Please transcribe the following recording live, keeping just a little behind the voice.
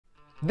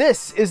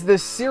This is the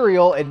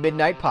Cereal at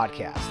Midnight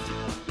podcast.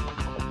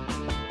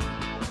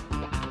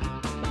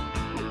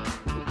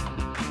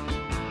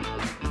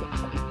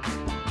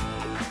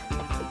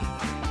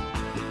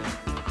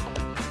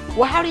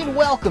 Well, howdy and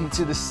welcome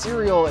to the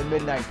Cereal at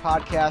Midnight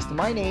podcast.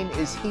 My name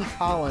is Heath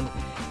Holland,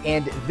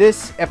 and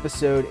this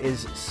episode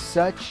is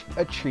such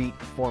a treat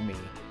for me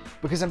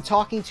because I'm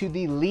talking to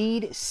the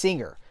lead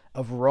singer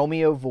of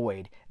Romeo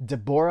Void,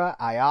 Debora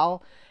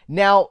Iyall.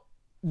 Now,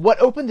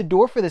 what opened the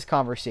door for this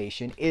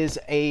conversation is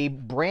a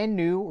brand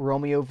new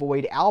Romeo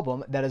Void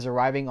album that is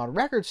arriving on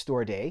Record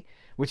Store Day,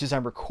 which is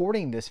I'm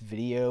recording this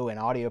video and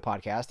audio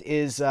podcast,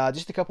 is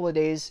just a couple of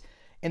days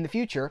in the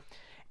future.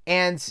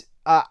 And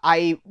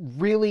I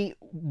really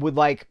would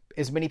like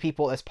as many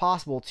people as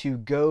possible to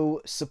go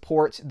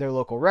support their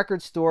local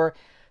record store,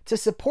 to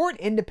support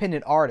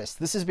independent artists.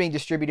 This is being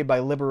distributed by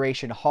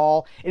Liberation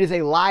Hall. It is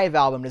a live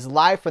album. It is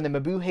live from the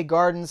Mabuhay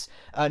Gardens,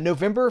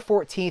 November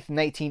 14th,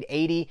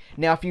 1980.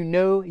 Now, if you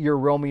know your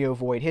Romeo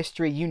Void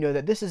history, you know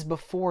that this is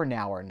before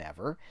Now or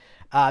Never.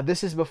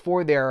 This is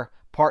before their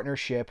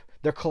partnership,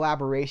 their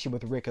collaboration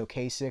with Rick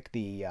Ocasek,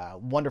 the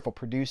wonderful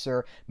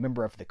producer,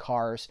 member of the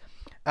Cars.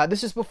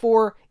 This is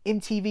before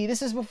MTV.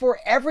 This is before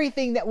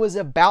everything that was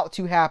about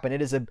to happen.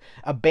 It is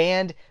a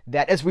band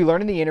that, as we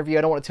learned in the interview,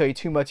 I don't want to tell you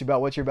too much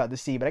about what you're about to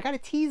see, but I got to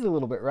tease a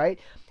little bit, right?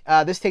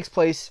 This takes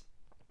place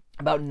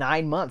about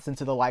 9 months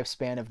into the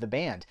lifespan of the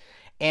band,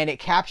 and it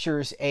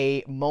captures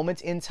a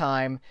moment in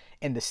time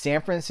in the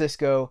San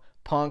Francisco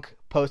punk,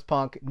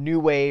 post-punk,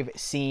 new wave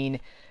scene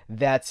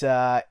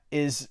that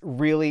is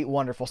really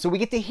wonderful. So we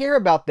get to hear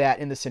about that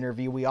in this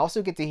interview. We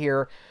also get to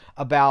hear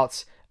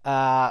about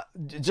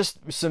just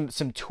some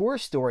tour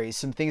stories,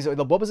 some things.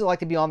 What was it like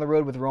to be on the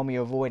road with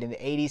Romeo Void in the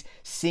 80s,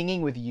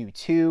 singing with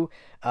U2,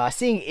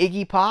 seeing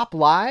Iggy Pop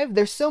live?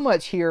 There's so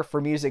much here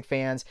for music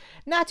fans,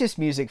 not just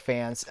music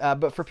fans,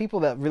 but for people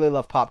that really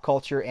love pop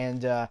culture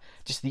and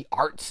just the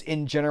arts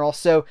in general.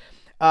 So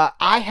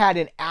I had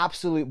an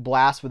absolute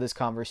blast with this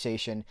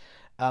conversation.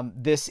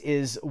 This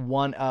is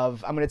one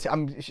of, I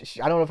don't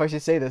know if I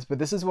should say this, but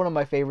this is one of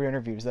my favorite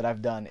interviews that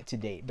I've done to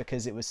date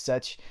because it was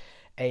such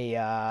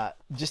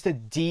just a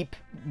deep,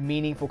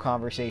 meaningful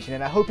conversation,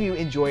 and I hope you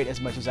enjoyed it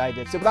as much as I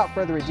did. So without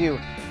further ado,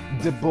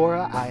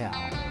 Debora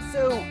Iyall.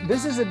 So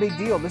this is a big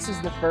deal. This is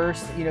the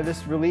first,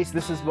 this release.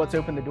 This is what's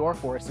opened the door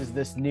for us, is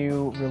this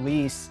new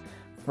release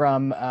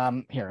from,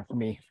 here, for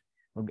me.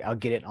 I'll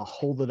get it. I'll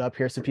hold it up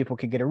here so people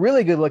can get a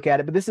really good look at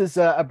it. But this is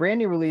a brand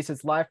new release.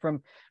 It's live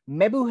from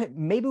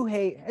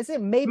Mabuhay. Is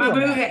it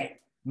Mabuhay?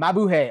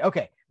 Mabuhay.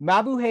 Okay.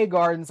 Mabuhay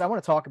Gardens. I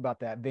want to talk about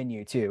that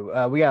venue too.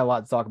 We got a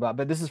lot to talk about,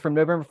 but this is from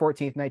November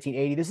 14th,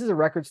 1980. This is a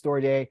Record Store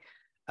Day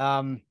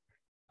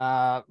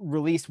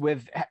release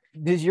with,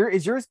 is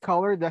yours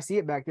colored? Did I see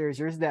it back there? Is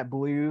yours that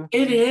blue?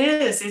 It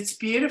is. It's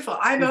beautiful.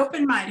 I've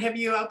opened mine. Have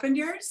you opened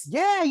yours?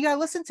 Yeah, you got to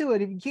listen to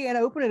it. You can't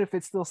open it if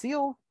it's still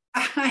sealed.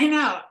 I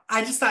know.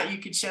 I just thought you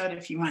could show it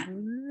if you want.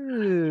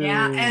 Ooh.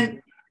 Yeah.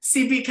 And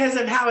see, because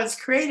of how it's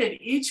created,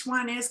 each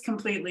one is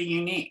completely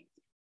unique.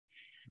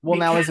 Well,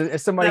 because now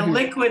as somebody the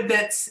liquid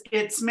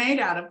it's made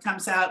out of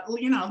comes out, a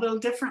little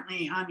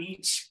differently on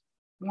each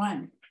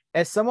one.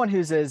 As someone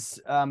who's as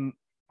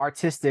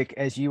artistic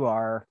as you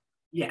are,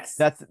 yes,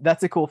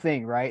 that's a cool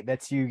thing, right?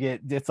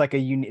 It's like a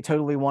unique,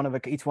 totally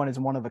each one is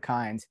one of a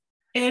kind.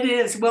 It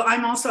is. Well,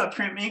 I'm also a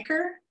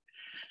printmaker.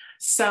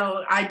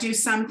 So I do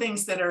some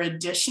things that are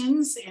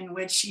additions in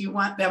which you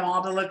want them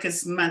all to look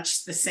as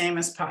much the same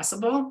as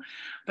possible.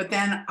 But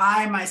then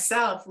I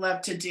myself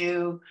love to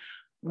do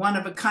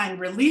one-of-a-kind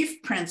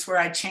relief prints where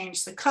I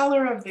change the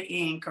color of the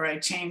ink or I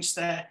change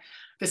the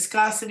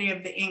viscosity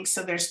of the ink.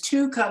 So there's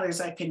two colors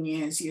I can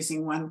use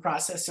using one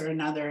process or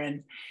another.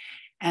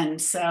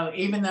 And so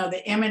even though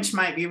the image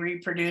might be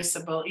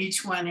reproducible,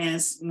 each one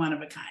is one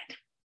of a kind.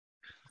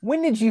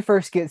 When did you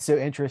first get so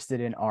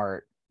interested in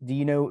art? Do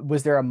you know,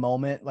 was there a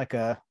moment like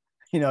a,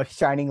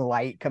 shining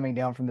light coming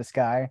down from the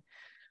sky?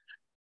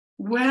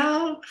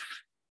 Well,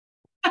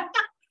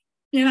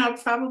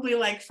 probably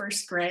like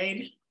first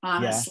grade,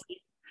 honestly. Yeah.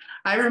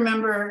 I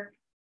remember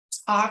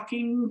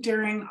talking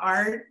during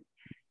art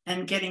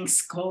and getting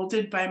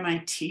scolded by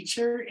my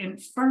teacher in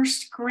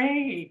first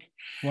grade.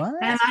 What?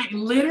 And I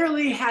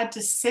literally had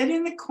to sit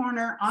in the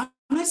corner on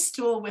a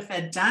stool with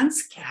a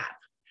dunce cap.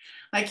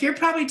 Like, you're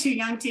probably too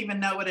young to even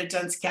know what a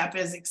dunce cap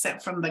is,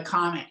 except from the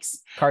comics.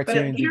 Cartoons.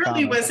 But it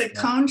literally was a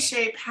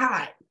cone-shaped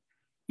hat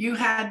you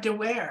had to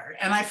wear.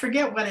 And I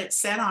forget what it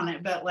said on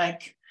it, but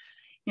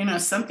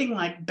something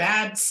like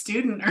bad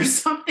student or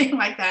something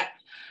like that.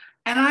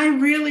 And I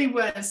really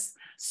was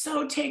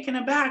so taken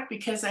aback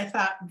because I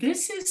thought,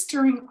 this is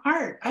during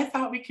art. I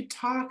thought we could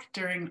talk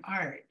during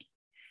art.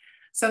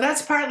 So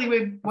that's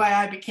partly why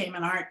I became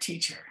an art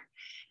teacher,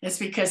 is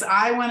because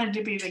I wanted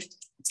to be the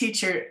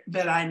teacher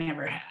that I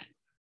never had.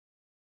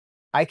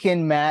 I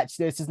can match.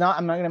 I'm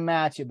not going to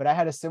match it, but I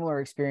had a similar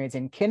experience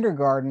in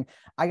kindergarten.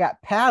 I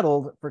got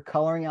paddled for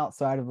coloring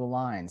outside of the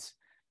lines.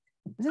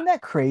 Isn't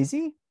that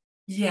crazy?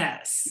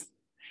 Yes.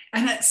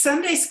 And at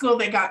Sunday school,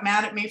 they got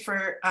mad at me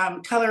for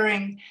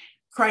coloring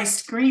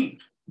Christ green.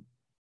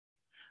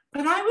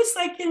 But I was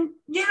like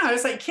I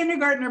was like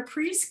kindergarten or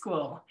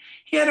preschool.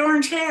 He had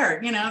orange hair,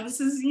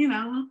 this is,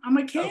 I'm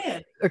a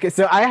kid. Okay,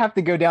 so I have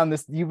to go down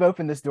this. You've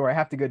opened this door. I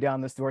have to go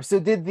down this door. So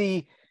did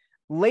the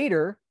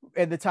later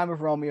at the time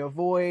of Romeo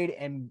Void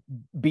and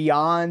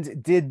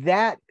beyond,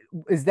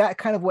 is that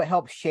kind of what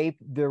helped shape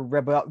the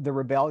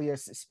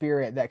rebellious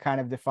spirit that kind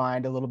of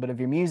defined a little bit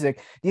of your music?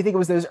 Do you think it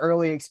was those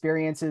early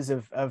experiences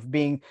of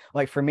being,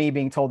 like, for me,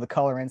 being told the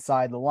color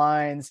inside the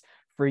lines,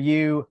 for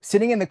you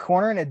sitting in the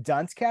corner in a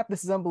dunce cap?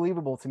 This is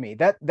unbelievable to me.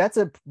 That's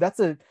a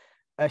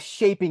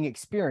shaping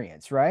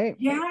experience, right?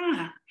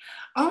 Yeah.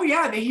 Oh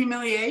yeah, the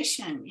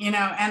humiliation,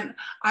 and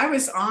I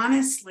was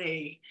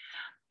honestly,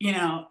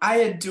 I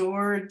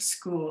adored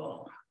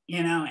school,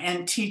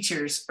 and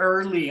teachers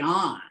early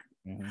on.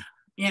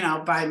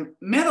 By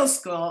middle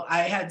school, I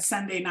had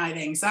Sunday night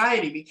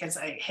anxiety because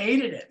I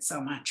hated it so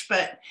much.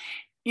 But,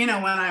 when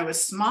I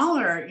was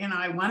smaller,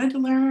 I wanted to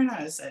learn.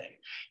 I was an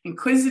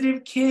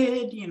inquisitive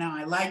kid,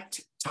 I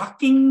liked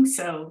talking.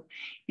 So,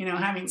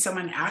 having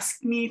someone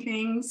ask me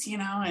things,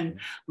 and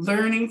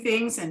learning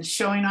things and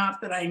showing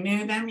off that I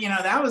knew them,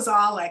 that was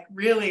all like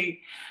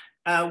really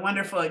a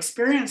wonderful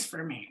experience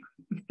for me.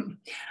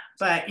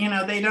 But,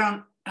 they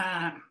don't,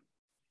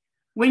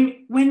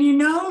 when you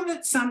know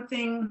that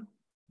something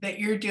that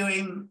you're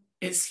doing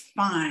is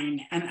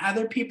fine and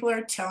other people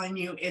are telling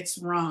you it's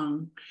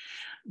wrong,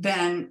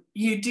 then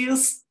you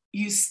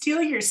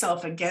steel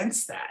yourself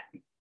against that.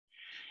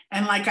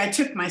 And like, I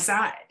took my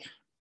side,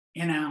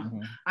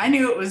 I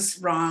knew it was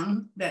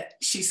wrong that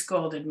she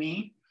scolded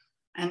me.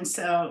 And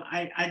so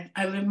I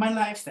lived my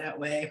life that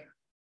way.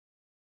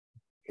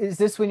 Is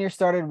this when you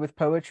started with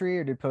poetry,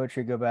 or did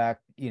poetry go back?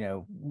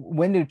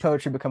 When did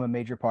poetry become a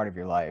major part of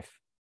your life?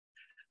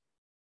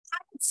 I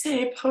would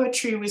say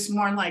poetry was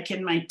more like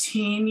in my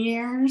teen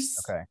years.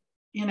 Okay.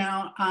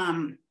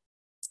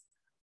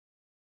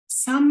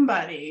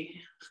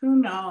 Somebody, who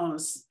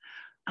knows,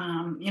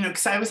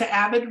 because I was an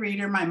avid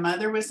reader. My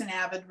mother was an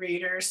avid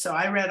reader. So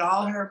I read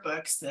all her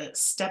books, the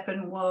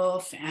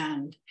Steppenwolf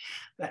and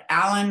the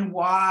Alan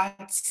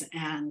Watts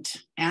and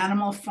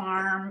Animal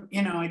Farm.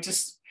 I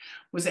just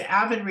was an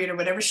avid reader.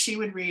 Whatever she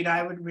would read,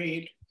 I would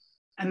read.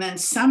 And then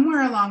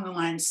somewhere along the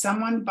line,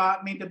 someone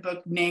bought me the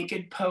book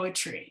Naked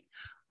Poetry,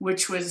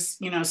 which was,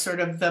 sort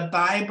of the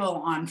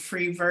Bible on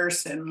free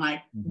verse and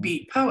like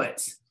beat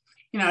poets.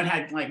 It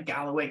had like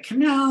Galloway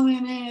Canal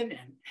in it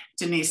and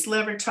Denise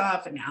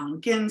Levertov and Allen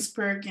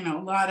Ginsberg, a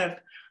lot of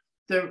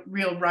the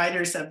real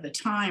writers of the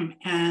time.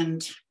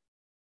 And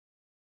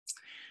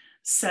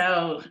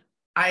so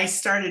I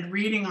started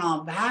reading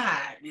all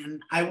that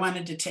and I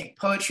wanted to take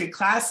poetry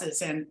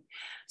classes. And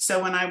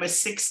so when I was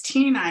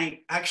 16,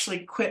 I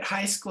actually quit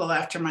high school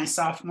after my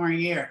sophomore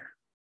year.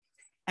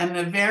 And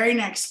the very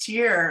next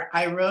year,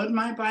 I rode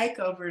my bike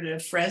over to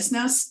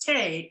Fresno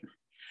State,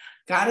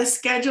 got a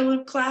schedule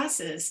of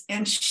classes,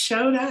 and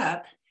showed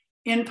up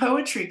in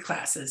poetry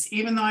classes,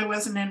 even though I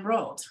wasn't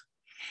enrolled.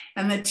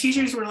 And the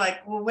teachers were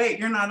like, well, wait,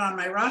 you're not on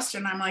my roster.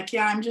 And I'm like,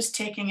 yeah, I'm just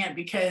taking it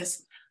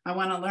because I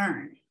want to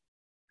learn.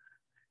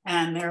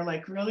 And they're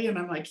like, really? And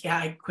I'm like, yeah,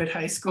 I quit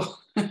high school.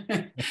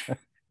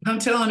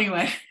 Don't tell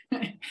anyone.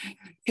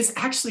 Because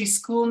actually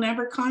school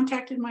never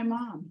contacted my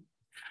mom.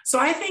 So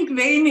I think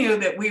they knew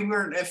that we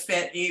weren't a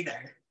fit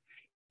either,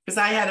 because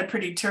I had a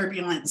pretty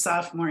turbulent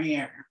sophomore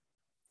year.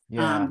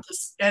 Yeah.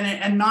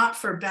 And not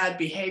for bad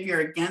behavior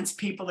against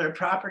people or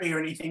property or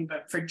anything,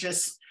 but for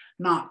just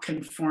not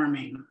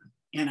conforming,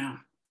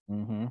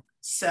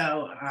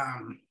 So,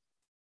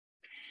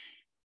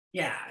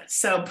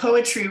 so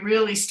poetry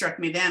really struck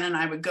me then, and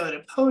I would go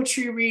to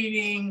poetry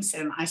readings,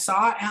 and I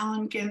saw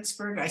Allen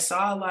Ginsberg. I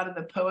saw a lot of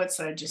the poets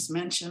I just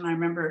mentioned. I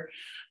remember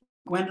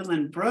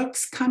Gwendolyn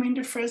Brooks coming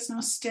to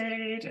Fresno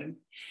State and,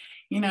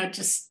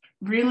 just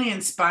really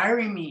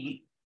inspiring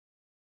me.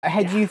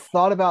 Had you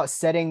thought about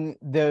setting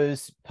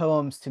those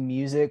poems to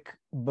music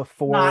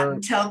before? Not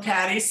until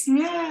Patti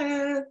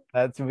Smith.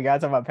 We got to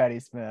talk about Patti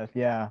Smith.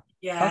 Yeah.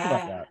 Yeah. Talk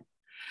about that.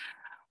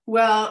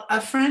 Well,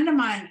 a friend of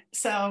mine,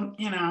 so,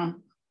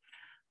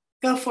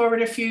 go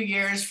forward a few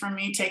years from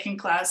me taking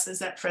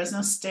classes at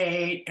Fresno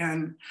State,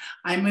 and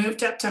I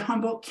moved up to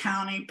Humboldt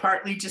County,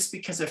 partly just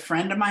because a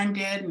friend of mine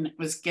did, and it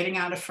was getting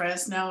out of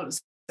Fresno. It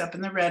was up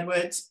in the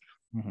Redwoods.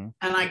 And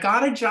I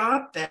got a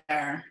job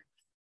there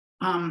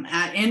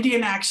at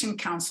Indian Action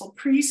Council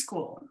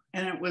Preschool,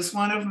 and it was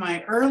one of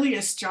my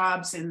earliest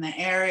jobs in the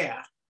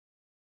area.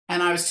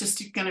 And I was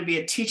just going to be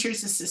a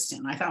teacher's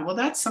assistant. I thought, well,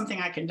 that's something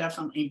I can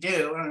definitely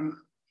do.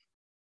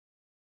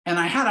 And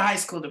I had a high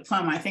school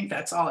diploma. I think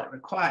that's all it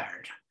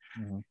required.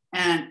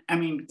 And I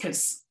mean,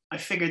 because I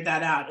figured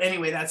that out.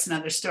 Anyway, that's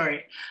another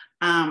story.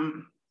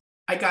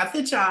 I got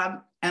the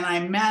job and I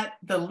met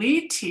the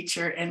lead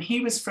teacher, and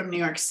he was from New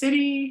York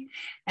City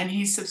and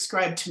he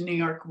subscribed to New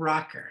York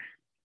Rocker.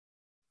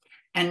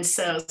 And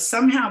so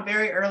somehow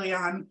very early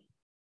on,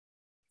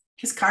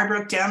 his car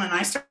broke down and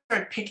I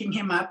started picking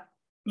him up,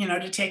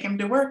 to take him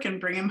to work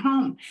and bring him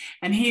home.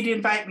 And he'd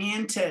invite me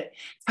in to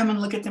come and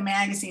look at the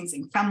magazines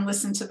and come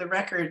listen to the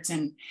records.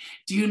 And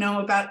do you know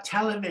about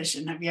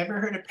television? Have you ever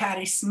heard of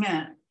Patti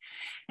Smith?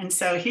 And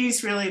so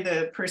he's really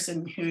the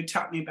person who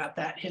taught me about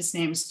that. His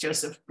name's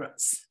Joseph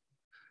Brooks.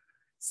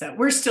 So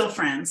we're still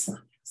friends.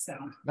 So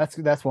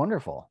that's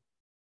wonderful.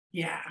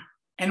 Yeah.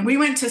 And we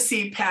went to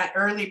see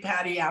early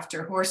Patty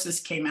after Horses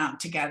came out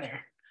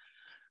together.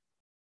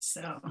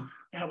 So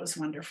that was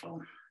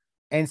wonderful.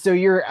 And so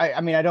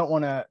I mean,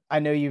 I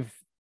know you've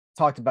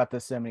talked about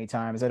this so many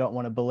times. I don't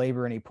want to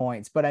belabor any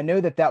points, but I know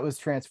that was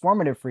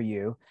transformative for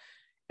you.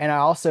 And I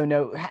also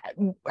know,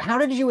 how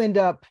did you end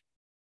up,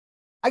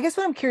 I guess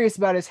what I'm curious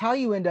about is how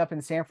you end up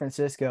in San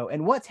Francisco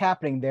and what's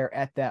happening there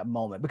at that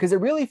moment, because it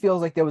really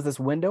feels like there was this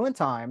window in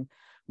time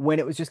when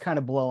it was just kind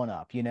of blowing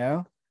up, you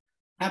know?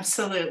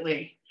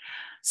 Absolutely.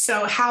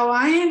 So how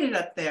I ended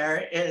up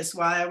there is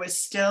while I was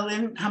still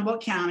in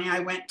Humboldt County, I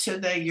went to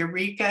the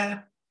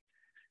Eureka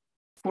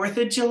 4th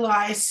of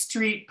July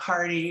street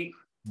party,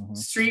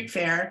 street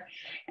fair.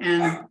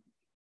 And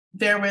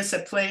there was a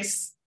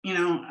place,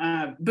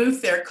 a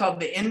booth there called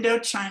the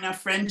Indochina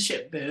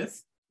Friendship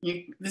Booth.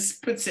 This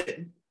puts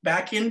it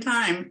back in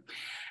time.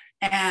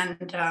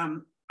 And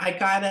I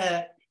got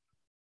a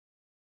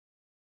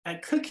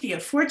cookie, a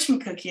fortune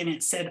cookie, and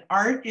it said,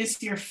 "Art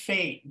is your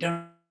fate,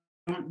 don't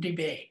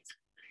debate."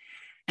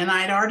 And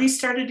I'd already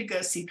started to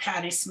go see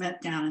Patti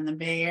Smith down in the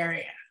Bay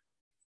Area.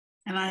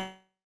 And I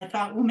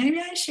thought, well, maybe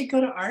I should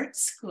go to art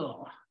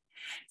school.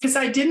 Because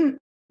I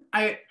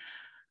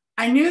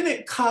knew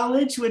that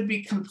college would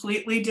be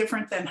completely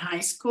different than high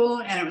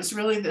school. And it was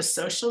really the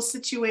social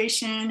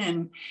situation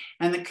and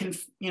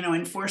the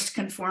enforced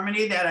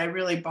conformity that I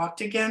really balked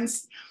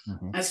against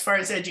as far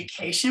as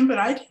education. But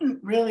I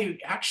didn't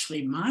really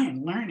actually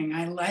mind learning.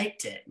 I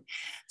liked it.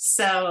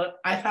 So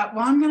I thought,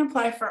 well, I'm going to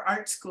apply for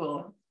art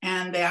school.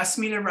 And they asked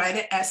me to write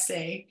an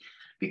essay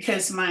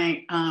because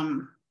I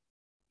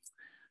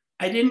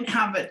didn't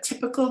have a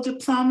typical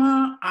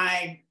diploma.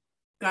 I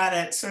got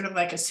a sort of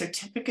like a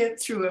certificate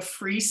through a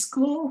free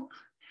school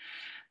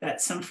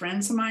that some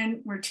friends of mine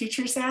were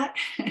teachers at.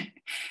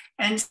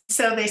 And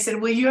so they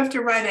said, well, you have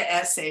to write an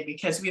essay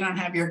because we don't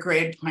have your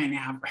grade point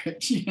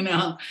average,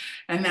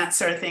 and that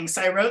sort of thing.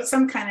 So I wrote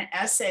some kind of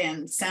essay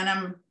and sent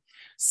them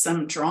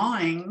some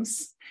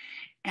drawings,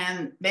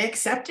 and they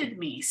accepted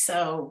me.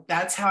 So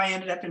that's how I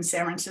ended up in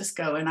San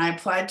Francisco. And I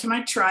applied to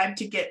my tribe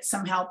to get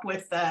some help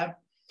with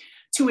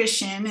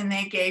tuition, and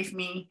they gave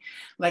me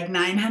like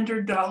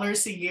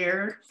 $900 a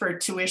year for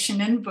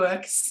tuition and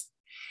books.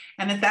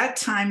 And at that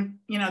time,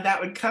 that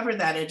would cover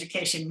that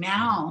education.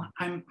 Now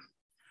I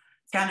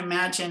can't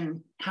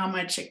imagine how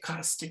much it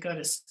costs to go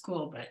to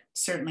school, but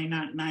certainly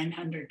not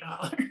 $900.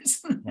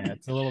 Yeah,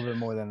 it's a little bit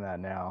more than that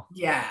now.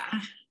 Yeah.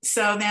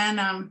 So then,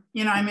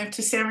 I moved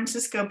to San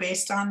Francisco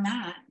based on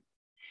that.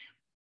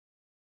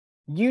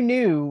 You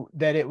knew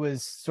that it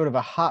was sort of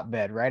a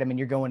hotbed, right? I mean,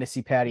 you're going to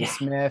see Patti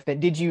Smith.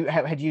 And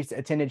had you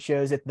attended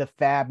shows at the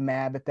Fab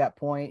Mab at that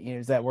point?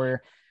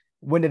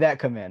 When did that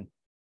come in?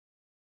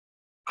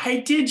 I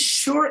did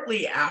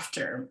shortly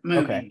after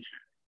moving. Okay.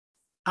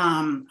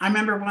 I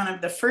remember one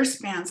of the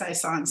first bands I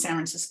saw in San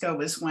Francisco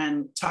was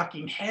when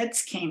Talking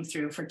Heads came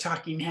through for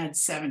Talking Heads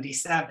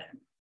 77.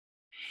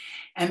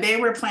 And they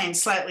were playing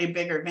slightly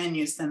bigger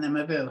venues than the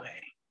Mabuhay.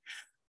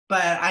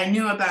 But I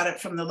knew about it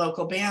from the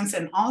local bands,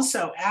 and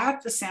also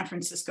at the San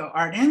Francisco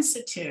Art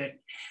Institute,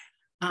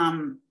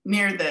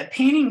 near the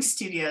painting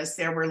studios,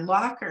 there were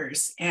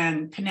lockers,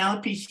 and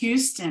Penelope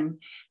Houston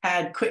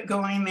had quit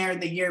going there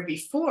the year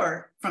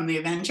before from the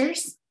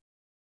Avengers.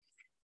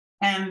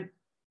 And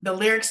the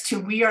lyrics to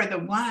 "We Are the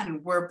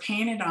One" were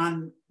painted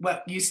on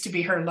what used to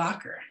be her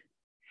locker.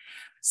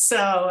 So,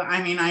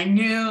 I mean, I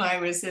knew I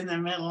was in the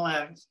middle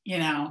of,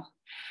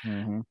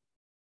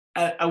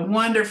 a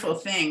wonderful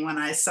thing when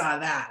I saw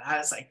that. I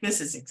was like,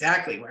 this is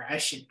exactly where I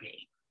should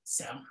be.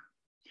 So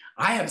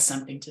I have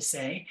something to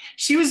say.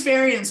 She was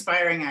very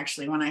inspiring,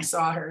 actually, when I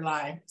saw her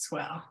live as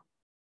well.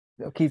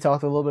 Can you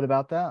talk a little bit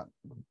about that?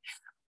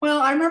 Well,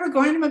 I remember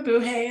going to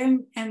Mabuhay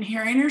and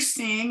hearing her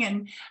sing.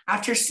 And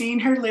after seeing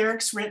her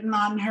lyrics written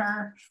on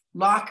her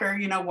locker,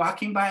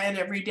 walking by it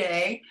every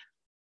day,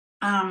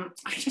 I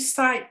just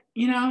thought,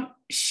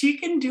 she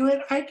can do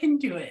it. I can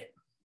do it.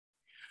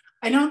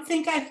 I don't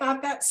think I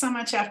thought that so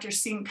much after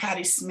seeing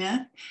Patti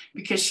Smith,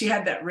 because she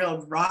had that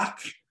real rock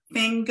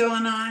thing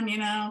going on,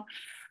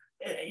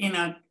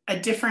 a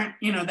different,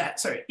 that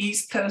sort of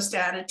East Coast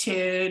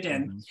attitude,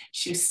 and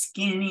she's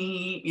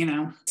skinny,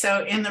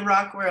 So in the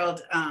rock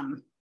world,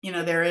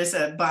 there is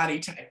a body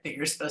type that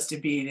you're supposed to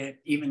be to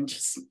even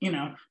just,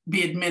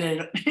 be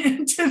admitted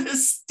into the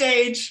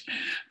stage.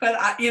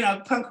 But,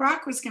 punk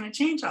rock was going to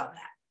change all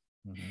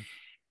that.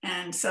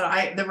 And so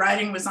the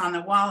writing was on the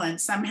wall. And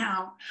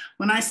somehow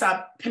when I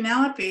saw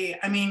Penelope,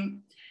 I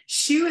mean,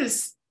 she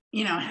was,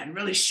 had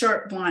really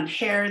short blonde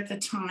hair at the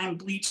time,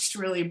 bleached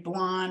really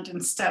blonde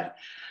and stuff.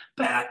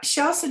 But she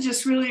also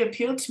just really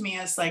appealed to me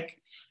as like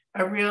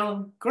a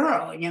real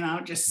girl,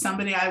 just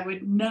somebody I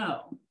would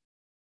know.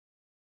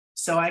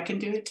 So I can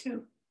do it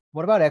too.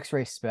 What about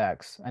X-Ray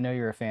Specs? I know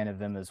you're a fan of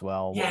them as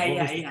well.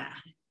 Yeah.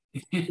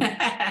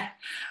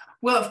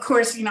 Well, of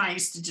course, I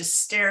used to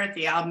just stare at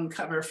the album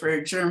cover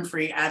for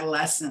Germ-Free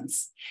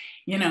Adolescence.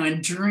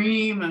 and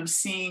dream of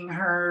seeing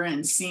her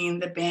and seeing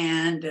the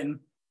band. And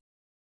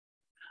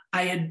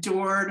I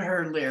adored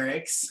her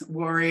lyrics,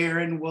 Warrior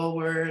and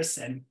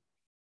Woolworths and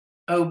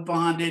Oh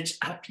Bondage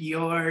Up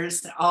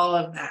Yours, all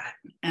of that.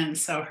 And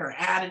so her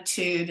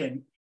attitude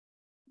and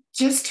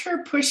just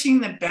her pushing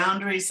the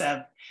boundaries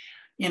of,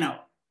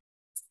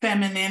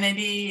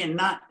 femininity and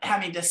not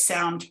having to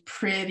sound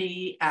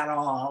pretty at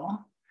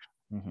all.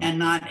 And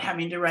not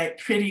having to write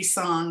pretty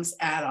songs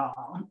at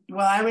all.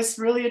 Well, I was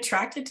really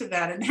attracted to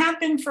that and have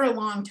been for a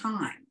long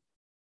time.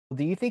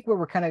 Do you think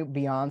we're kind of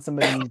beyond some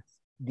of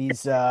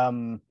these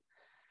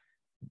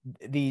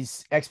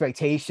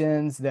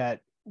expectations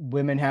that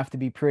women have to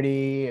be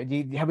pretty?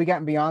 Have we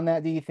gotten beyond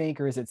that, do you think,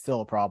 or is it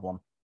still a problem?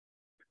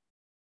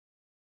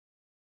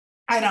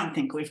 I don't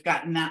think we've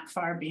gotten that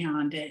far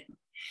beyond it.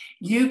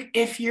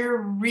 If you're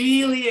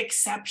really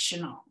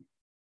exceptional,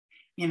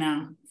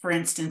 for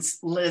instance,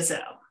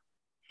 Lizzo,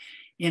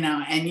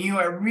 and you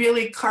are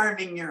really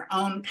carving your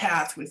own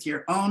path with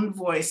your own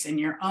voice and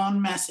your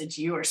own message.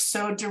 You are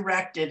so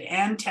directed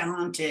and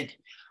talented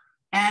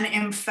and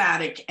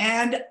emphatic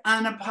and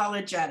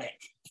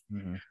unapologetic.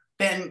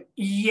 Then,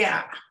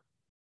 yeah,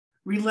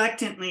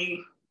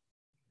 reluctantly,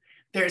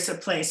 there's a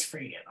place for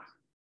you.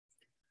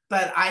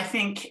 But I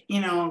think,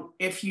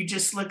 if you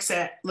just look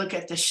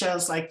at the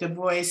shows like The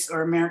Voice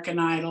or American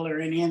Idol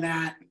or any of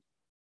that,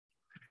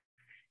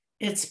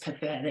 it's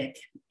pathetic,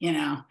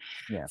 Yeah.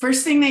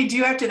 First thing they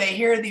do after they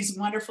hear these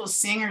wonderful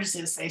singers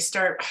is they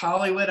start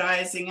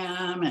Hollywoodizing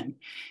them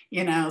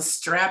and,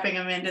 strapping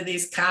them into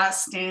these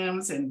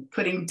costumes and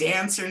putting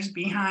dancers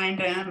behind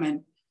them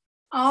and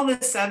all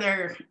this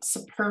other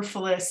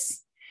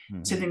superfluous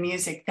to the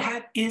music.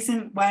 That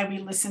isn't why we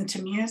listen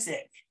to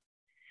music.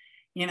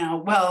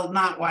 Well,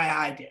 not why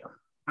I do.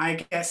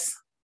 I guess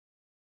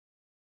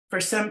for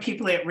some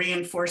people, it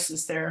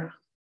reinforces their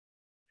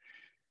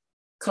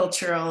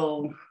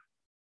cultural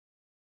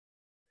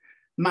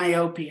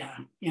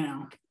myopia.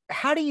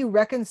 How do you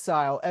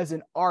reconcile as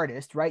an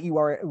artist, right? You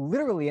are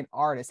literally an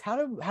artist.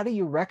 How do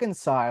you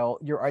reconcile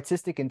your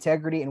artistic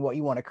integrity and what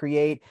you want to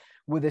create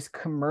with this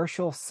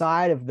commercial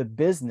side of the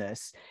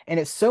business? And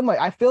it's so much,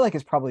 I feel like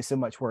it's probably so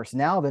much worse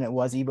now than it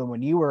was even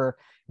when you were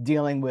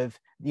dealing with,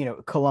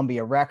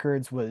 Columbia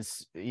Records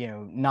was,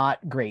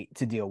 not great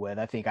to deal with,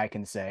 I think I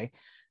can say.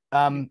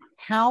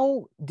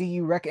 How do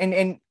you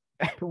and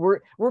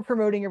we're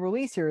promoting a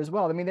release here as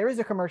well. I mean, there is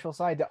a commercial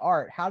side to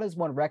art. How does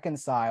one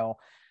reconcile,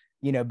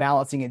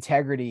 balancing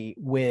integrity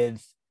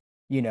with,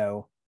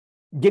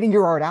 getting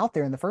your art out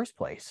there in the first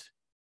place?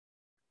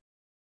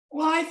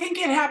 Well, I think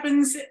it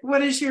happens.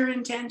 What is your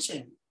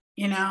intention?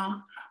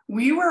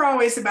 We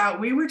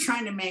were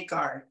trying to make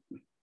art.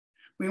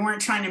 We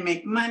weren't trying to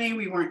make money.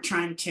 We weren't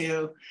trying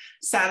to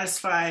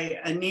satisfy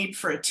a need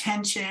for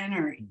attention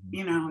or,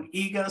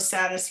 ego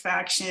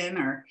satisfaction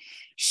or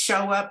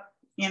show up,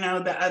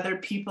 the other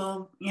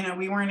people,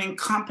 we weren't in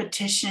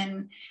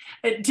competition.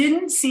 It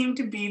didn't seem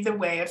to be the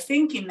way of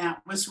thinking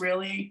that was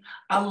really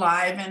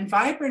alive and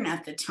vibrant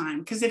at the time.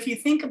 Because if you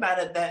think about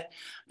it, the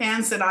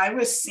bands that I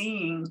was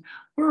seeing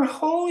were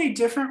wholly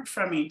different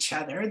from each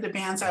other, the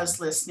bands I was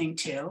listening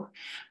to.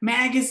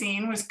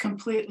 Magazine was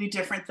completely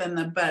different than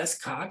the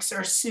Buzzcocks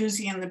or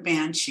Susie and the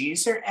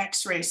Banshees or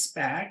X-Ray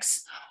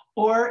Specs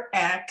or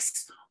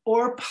X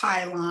or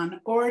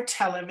Pylon or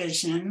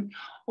Television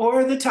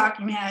or the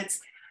Talking Heads.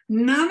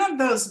 None of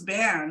those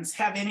bands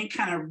have any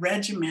kind of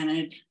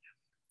regimented,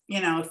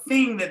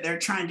 thing that they're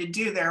trying to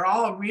do. They're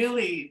all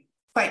really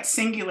quite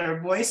singular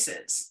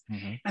voices,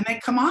 and they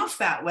come off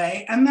that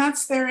way, and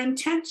that's their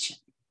intention.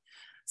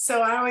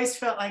 So I always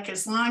felt like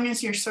as long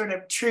as you're sort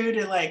of true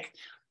to like,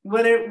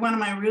 what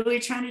am I really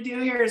trying to do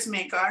here is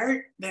make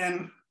art,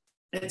 then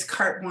it's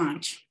carte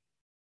blanche.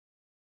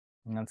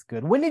 That's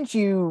good. When did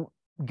you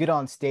get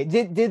on stage?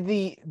 Did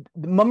the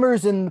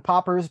Mummers and the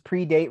Poppers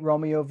predate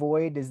Romeo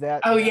Void? Is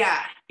that? Oh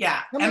yeah.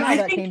 And I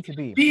think came to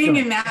be. Being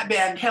in that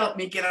band helped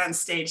me get on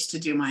stage to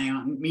do my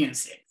own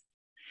music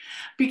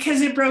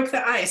because it broke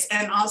the ice.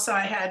 And also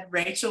I had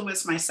Rachel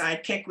was my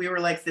sidekick. We were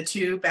like the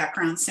two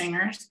background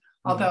singers,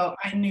 although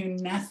I knew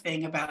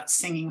nothing about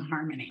singing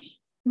harmony,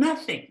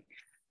 nothing.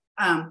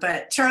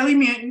 But Charlie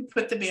Mutant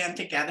put the band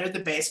together, the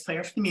bass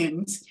player for the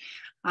Mutants.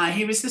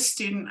 He was a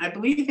student, I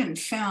believe, in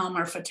film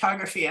or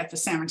photography at the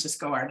San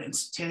Francisco Art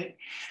Institute.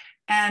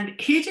 And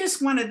he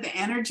just wanted the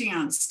energy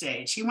on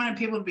stage. He wanted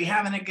people to be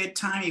having a good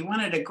time. He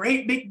wanted a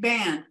great big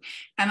band.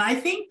 And I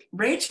think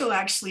Rachel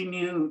actually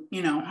knew,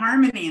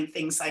 harmony and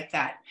things like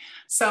that.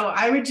 So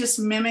I would just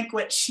mimic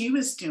what she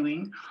was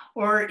doing.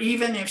 Or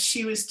even if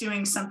she was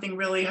doing something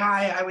really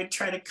high, I would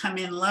try to come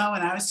in low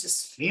and I was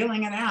just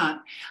feeling it out.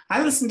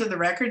 I listened to the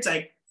records.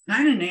 I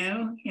kind of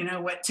knew,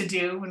 what to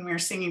do when we were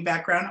singing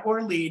background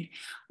or lead.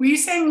 We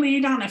sang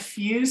lead on a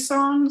few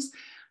songs,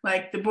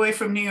 like The Boy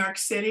from New York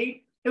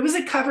City. It was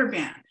a cover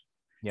band,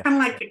 kind of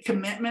like The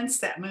Commitments,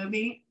 that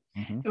movie.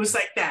 It was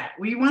like that.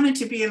 We wanted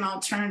to be an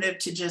alternative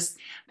to just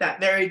that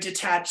very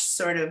detached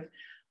sort of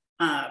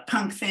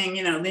punk thing,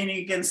 leaning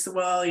against the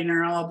wall in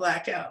your all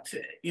black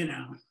outfit,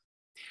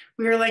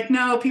 we were like,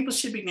 no, people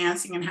should be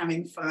dancing and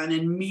having fun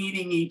and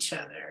meeting each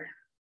other.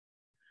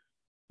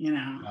 You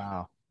know.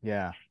 Wow.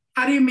 Yeah.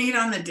 How do you meet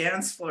on the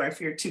dance floor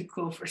if you're too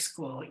cool for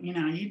school? You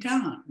know, you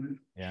don't.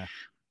 Yeah.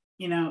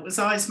 You know, it was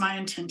always my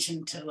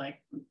intention to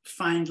like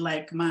find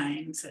like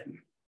minds and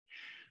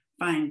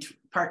find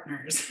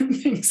partners and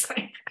things like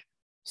that.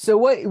 So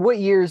what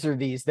years are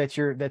these that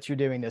you're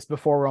doing this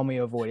before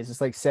Romeo Void? Is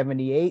this like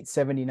 78,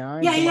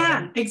 79?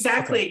 Yeah,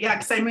 exactly. Okay. Yeah,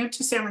 because I moved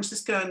to San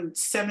Francisco in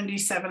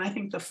 77, I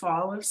think the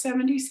fall of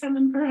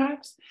 77,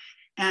 perhaps.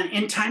 And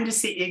in time to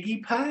see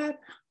Iggy Pop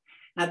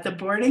at the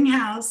boarding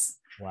house.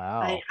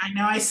 Wow. I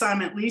know I saw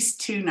him at least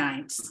 2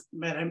 nights,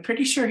 but I'm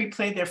pretty sure he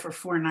played there for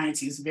 4 nights.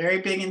 He was very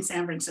big in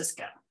San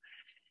Francisco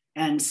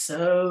and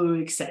so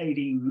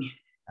exciting.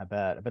 I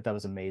bet that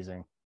was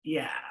amazing.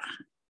 Yeah.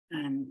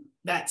 And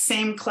that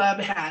same club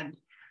had,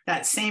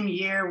 that same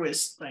year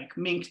was like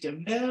Mink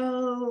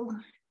DeVille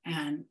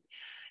and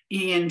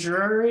Ian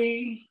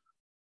Drury.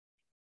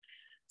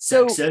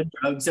 So Sex and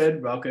drugs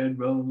and rock and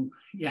roll.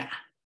 Yeah.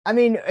 I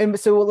mean, and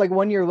so like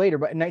 1 year later,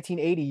 but in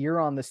 1980,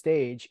 you're on the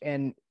stage,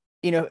 and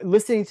you know,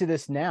 listening to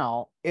this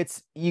now,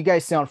 it's, you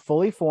guys sound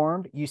fully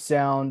formed. You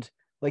sound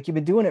like you've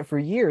been doing it for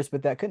years,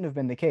 but that couldn't have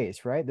been the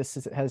case, right?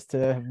 Has to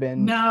have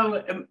been.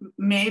 No,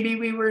 maybe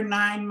we were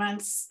 9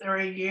 months or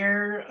a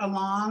year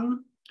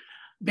along.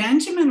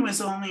 Benjamin was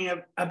only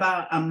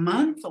about a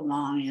month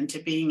along into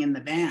being in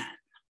the band.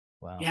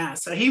 Wow. Yeah,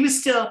 so he was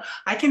still,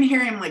 I can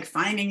hear him like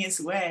finding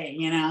his way,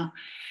 you know,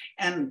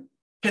 and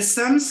because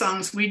some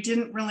songs we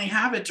didn't really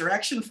have a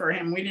direction for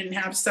him. We didn't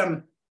have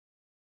some,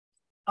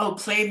 oh,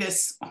 play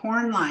this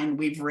horn line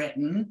we've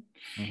written.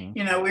 Mm-hmm.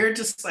 You know, we were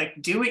just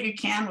like, do what you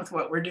can with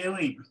what we're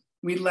doing.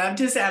 We loved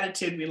his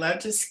attitude. We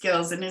loved his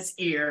skills and his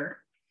ear.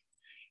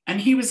 And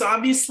he was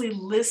obviously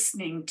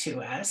listening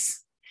to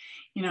us,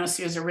 you know, so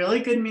he was a really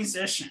good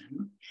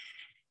musician.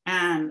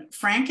 And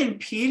Frank and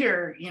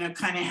Peter, you know,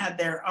 kind of had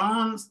their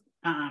own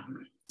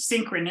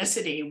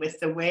synchronicity with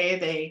the way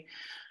they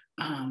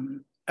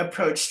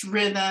approached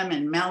rhythm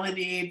and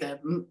melody.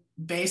 The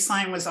bass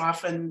line was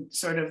often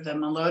sort of the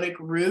melodic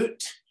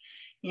root,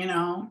 you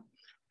know,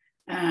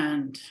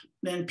 and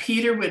then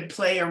Peter would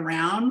play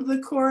around the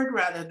chord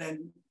rather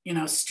than, you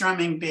know,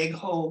 strumming big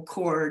whole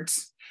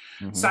chords.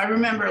 Mm-hmm. So I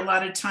remember a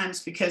lot of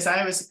times, because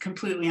I was a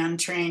completely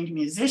untrained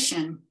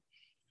musician,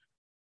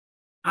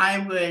 I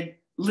would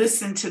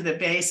listen to the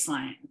bass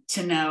line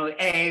to know,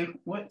 A,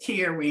 what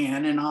key are we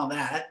in and all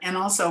that, and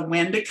also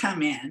when to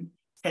come in,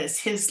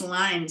 because his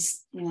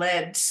lines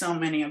led so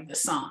many of the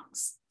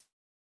songs.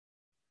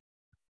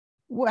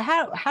 Well,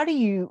 how do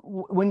you,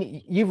 when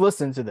you've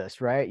listened to this,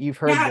 right? You've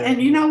heard. Yeah,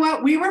 and you know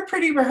what? We were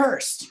pretty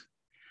rehearsed.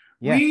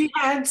 Yeah. We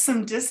had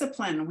some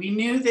discipline. We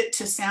knew that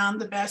to sound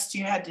the best,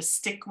 you had to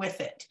stick with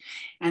it.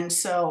 And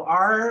so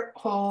our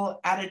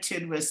whole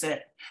attitude was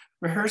that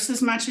rehearse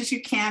as much as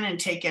you can and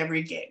take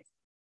every gig.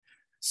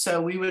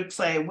 So we would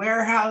play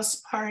warehouse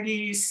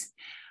parties,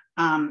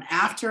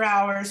 after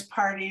hours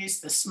parties,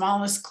 the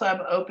smallest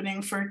club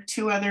opening for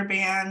 2 other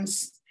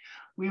bands.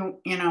 We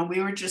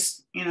were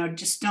just,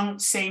 just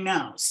don't say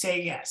no,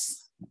 say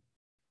yes.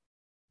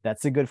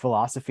 That's a good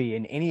philosophy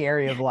in any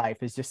area of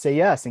life, is just say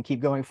yes and keep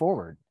going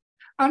forward.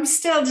 I'm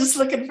still just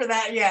looking for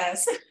that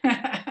yes.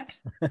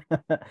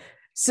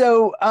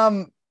 So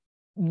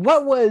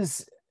what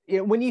was,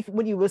 when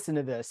you listen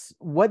to this,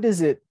 what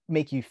does it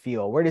make you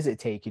feel? Where does it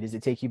take you? Does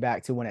it take you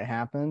back to when it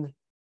happened?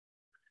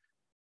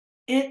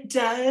 It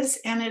does.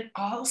 And it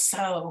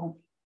also,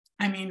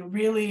 I mean,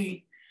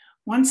 really,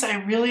 once I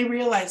really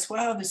realized,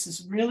 wow, this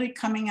is really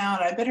coming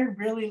out, I better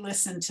really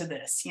listen to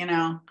this, you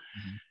know?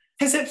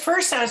 Because at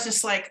first I was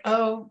just like,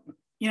 oh,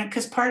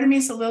 because part of me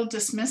is a little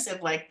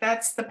dismissive, like,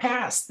 that's the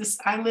past.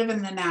 I live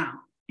in the now,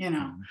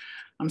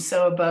 I'm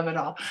so above it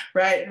all,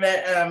 right?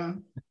 But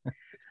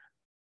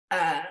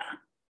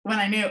when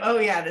I knew, oh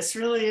yeah, this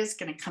really is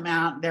going to come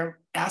out, they're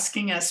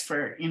asking us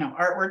for,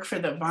 artwork for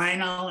the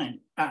vinyl, and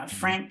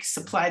Frank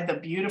supplied the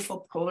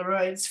beautiful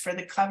Polaroids for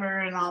the cover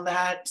and all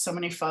that, so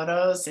many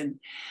photos. And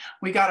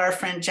we got our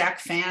friend Jack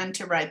Fan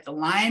to write the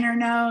liner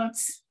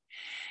notes.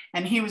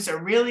 And he was a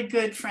really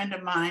good friend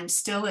of mine,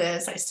 still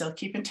is. I still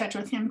keep in touch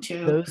with him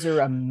too. Those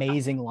are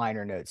amazing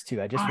liner notes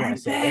too. I just want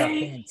to say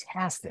they're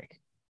fantastic.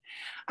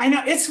 I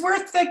know, it's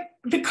worth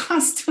the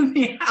cost of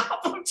the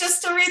album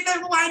just to read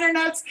the liner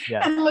notes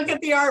and look at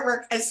the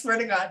artwork, I swear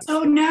to God.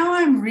 So now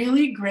I'm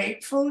really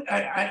grateful.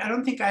 I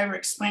don't think I ever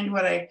explained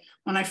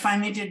when I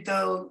finally did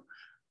go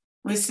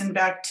listen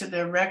back to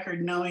the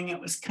record knowing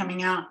it was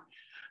coming out.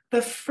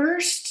 The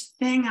first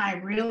thing I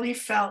really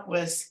felt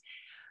was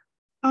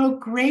how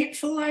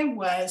grateful I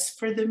was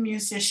for the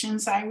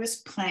musicians I was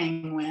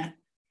playing with,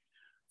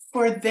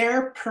 for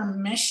their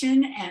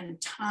permission and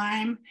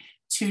time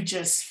to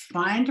just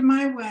find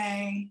my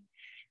way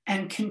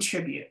and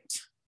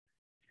contribute.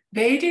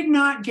 They did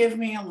not give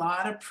me a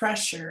lot of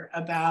pressure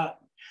about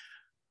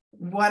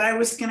what I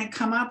was going to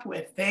come up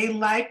with. They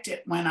liked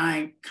it when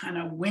I kind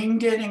of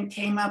winged it and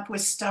came up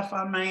with stuff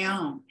on my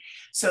own.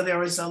 So there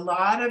was a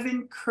lot of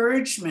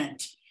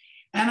encouragement.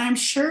 And I'm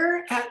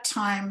sure at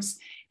times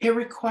it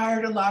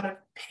required a lot of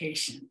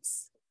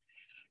patience.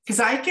 Because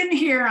I can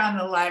hear on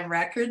the live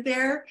record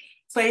there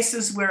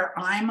places where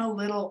I'm a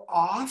little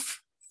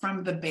off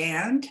from the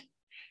band.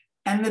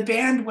 And the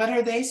band, what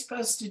are they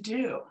supposed to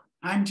do?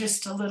 I'm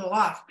just a little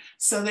off.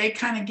 So they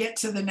kind of get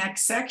to the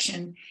next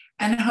section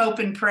and hope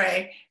and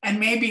pray and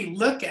maybe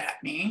look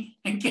at me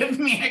and give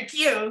me a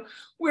cue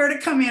where to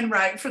come in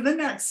right for the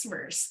next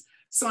verse.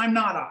 So I'm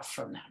not off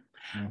from them.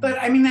 Mm-hmm. But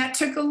I mean, that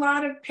took a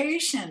lot of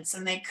patience,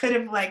 and they could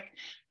have like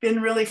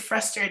been really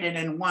frustrated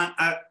and want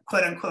a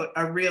quote unquote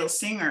a real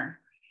singer,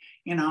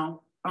 you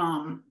know.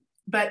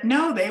 But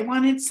no, they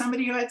wanted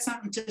somebody who had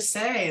something to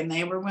say, and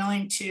they were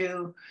willing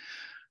to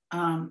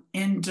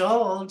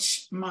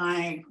indulge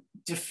my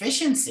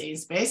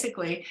deficiencies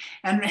basically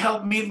and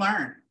help me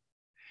learn.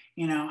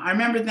 You know, I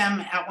remember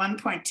them at one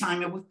point in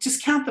time, it would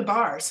just count the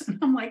bars. And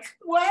I'm like,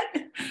 what?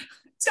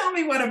 Tell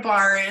me what a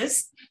bar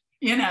is.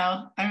 You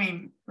know, I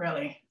mean,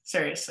 really,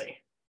 seriously,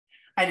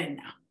 I didn't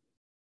know.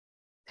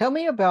 Tell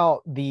me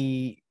about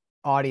the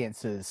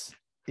audiences.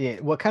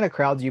 What kind of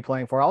crowds are you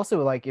playing for?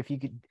 Also, like, if you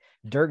could,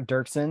 Dirk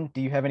Dirksen,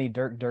 do you have any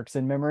Dirk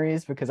Dirksen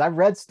memories? Because I've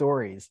read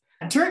stories.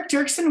 Dirk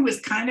Dirksen was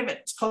kind of a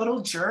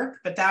total jerk,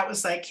 but that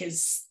was like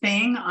his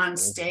thing on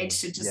stage,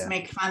 to just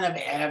make fun of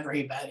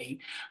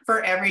everybody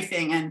for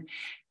everything.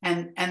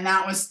 And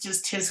that was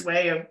just his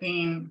way of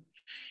being,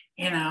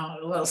 you know,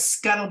 a little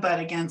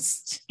scuttlebutt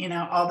against, you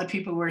know, all the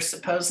people who were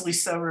supposedly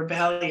so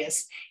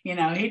rebellious. You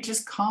know, he'd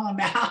just call them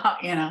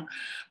out, you know.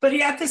 But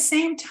at the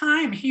same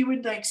time, he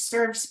would like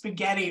serve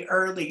spaghetti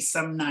early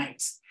some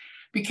nights,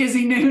 because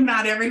he knew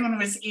not everyone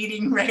was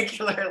eating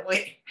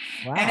regularly.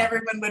 Wow. And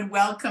everyone would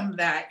welcome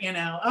that, you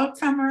know, oh,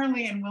 come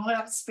early and we'll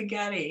have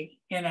spaghetti,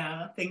 you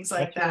know, things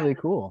like that. That's really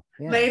cool.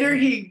 Yeah. Later,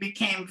 he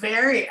became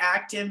very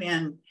active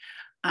in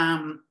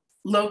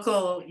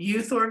local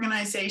youth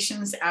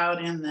organizations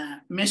out in the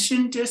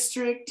Mission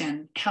District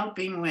and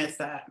helping with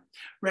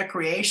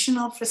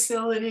recreational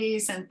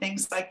facilities and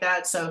things like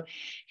that. So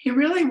he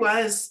really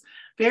was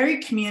very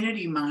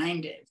community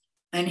minded.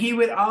 And he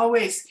would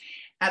always,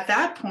 at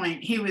that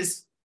point, he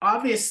was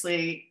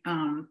obviously,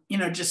 you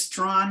know, just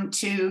drawn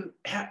to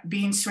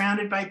being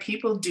surrounded by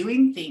people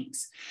doing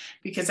things.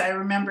 Because I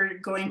remember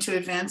going to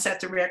events at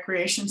the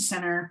Recreation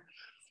Center,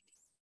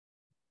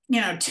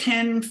 you know,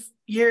 10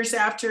 years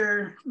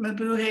after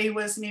Mabuhay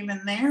wasn't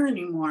even there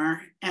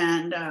anymore,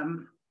 and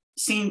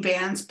seeing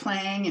bands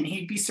playing, and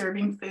he'd be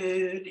serving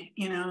food,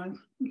 you know,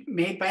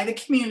 made by the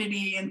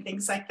community and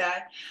things like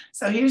that.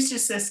 So he was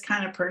just this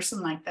kind of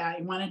person like that.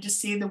 He wanted to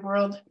see the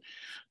world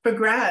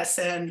progress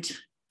and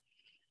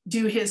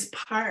do his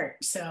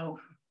part. So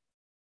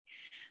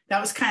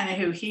that was kind of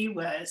who he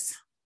was.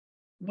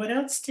 What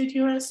else did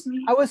you ask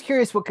me? I was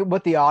curious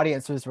what the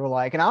audiences were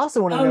like, and I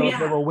also want to know if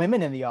there were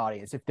women in the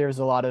audience, if there's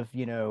a lot of,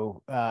 you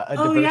know,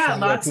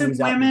 lots of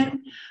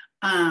women.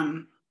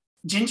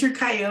 Ginger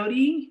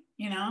Coyote,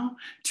 you know,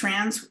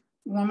 trans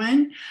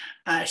woman,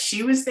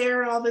 she was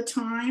there all the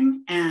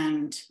time,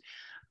 and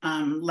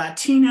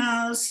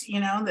Latinos, you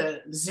know,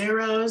 the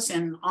Zeros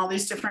and all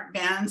these different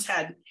bands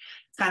had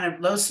kind of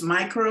Los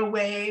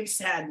Microwaves,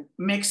 had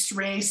mixed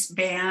race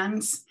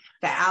bands,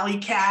 the Alley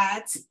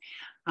Cats,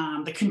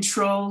 the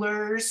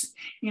Controllers,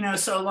 you know,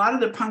 so a lot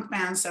of the punk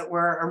bands that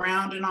were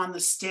around and on the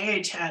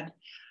stage had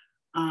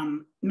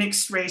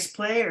mixed race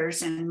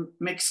players and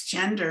mixed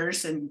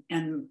genders, and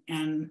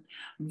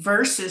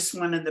Versus,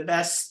 one of the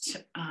best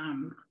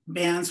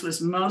bands,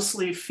 was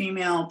mostly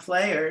female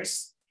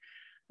players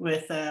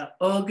with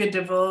Olga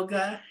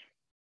Devolga.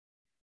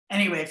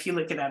 Anyway, if you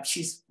look it up,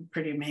 she's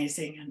pretty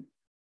amazing, and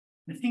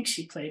I think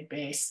she played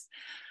bass.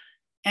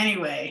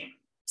 Anyway,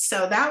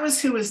 so that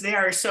was who was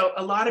there. So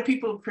a lot of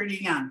people pretty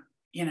young,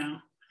 you know,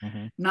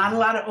 not a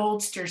lot of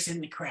oldsters in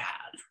the crowd.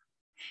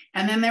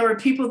 And then there were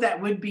people that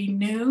would be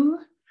new,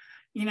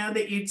 you know,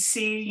 that you'd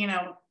see, you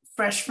know,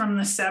 fresh from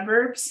the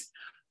suburbs.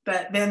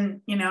 But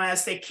then, you know,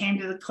 as they came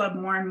to the club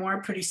more and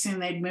more, pretty soon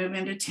they'd move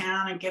into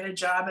town and get a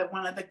job at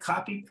one of the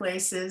copy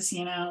places,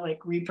 you know,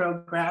 like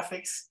Repro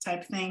Graphics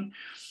type thing.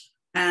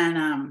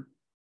 And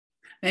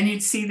then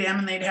you'd see them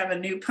and they'd have a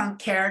new punk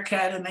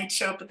haircut, and they'd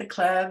show up at the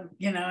club,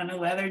 you know, in a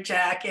leather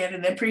jacket.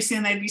 And then pretty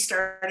soon they'd be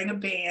starting a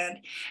band.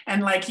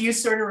 And like you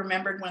sort of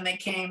remembered when they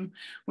came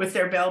with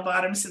their bell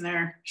bottoms and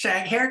their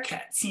shag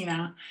haircuts, you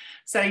know.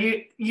 So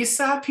you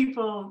saw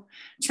people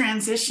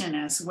transition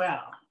as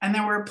well. And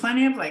there were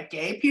plenty of like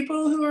gay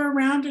people who were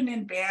around and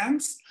in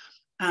bands.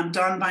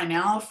 Don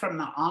Bynell from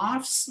the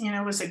Offs, you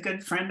know, was a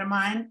good friend of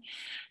mine.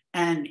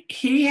 And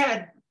he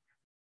had,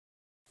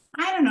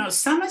 I don't know,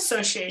 some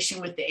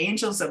association with the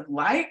Angels of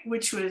Light,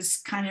 which was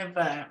kind of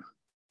a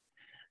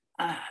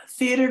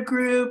theater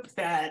group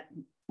that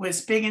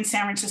was big in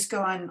San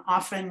Francisco and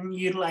often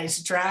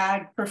utilized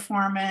drag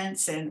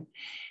performance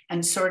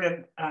and sort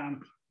of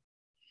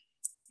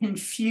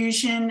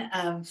infusion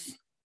of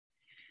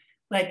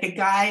like a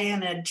guy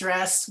in a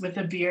dress with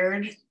a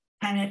beard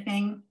kind of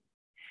thing.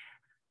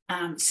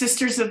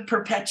 Sisters of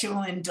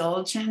Perpetual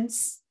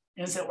Indulgence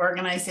is an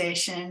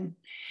organization.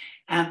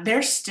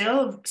 They're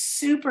still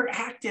super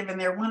active,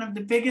 and they're one of the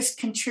biggest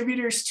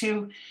contributors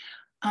to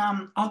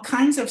all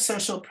kinds of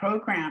social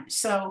programs.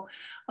 So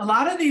a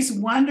lot of these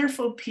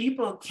wonderful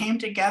people came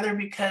together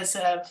because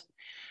of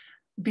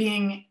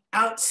being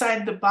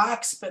outside the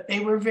box, but they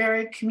were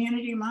very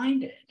community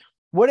minded.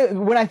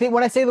 When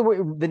I say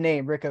the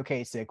name Ric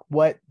Ocasek,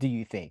 what do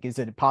you think? Is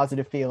it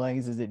positive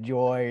feelings? Is it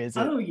joy? Is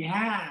it? Oh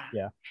yeah.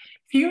 Yeah.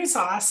 He was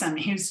awesome.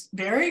 He was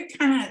very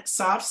kind of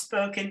soft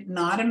spoken,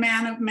 not a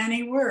man of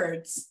many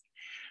words.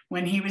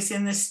 When he was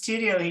in the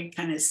studio, he'd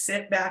kind of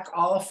sit back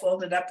all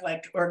folded up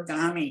like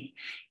origami.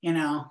 You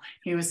know,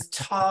 he was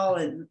tall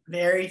and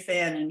very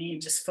thin, and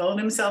he'd just fold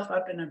himself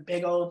up in a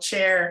big old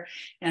chair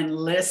and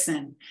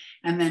listen.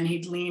 And then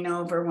he'd lean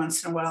over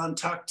once in a while and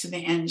talk to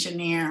the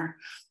engineer.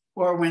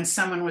 Or when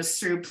someone was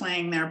through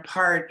playing their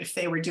part, if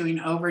they were doing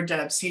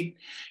overdubs, he'd,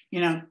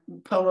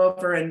 pull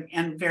over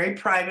and very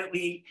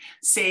privately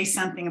say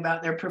something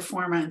about their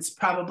performance,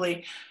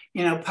 probably,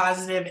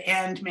 positive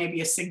and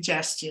maybe a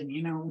suggestion,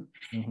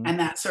 and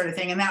that sort of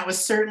thing. And that was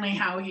certainly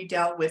how he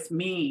dealt with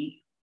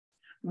me,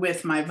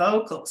 with my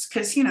vocals,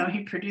 because,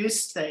 he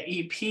produced the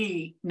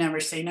EP,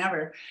 Never Say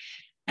Never.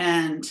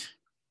 And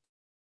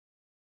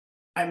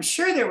I'm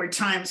sure there were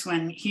times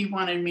when he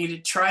wanted me to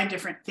try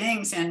different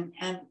things, and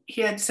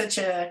he had such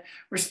a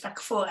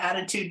respectful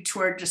attitude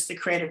toward just the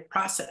creative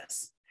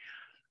process.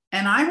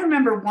 And I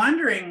remember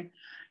wondering,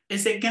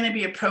 is it going to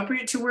be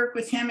appropriate to work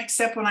with him?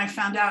 Except when I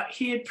found out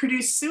he had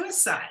produced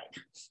Suicide.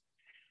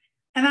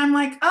 And I'm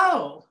like,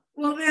 oh,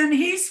 well, then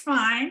he's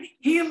fine.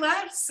 He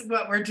loves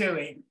what we're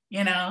doing,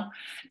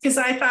 because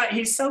I thought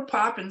he's so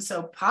pop and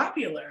so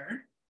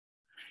popular.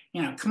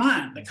 Come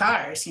on, the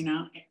Cars,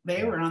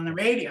 they were on the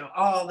radio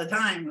all the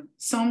time with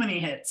so many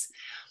hits.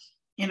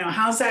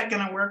 How's that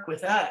going to work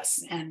with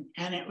us? And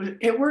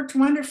it worked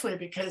wonderfully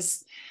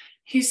because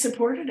he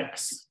supported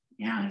us.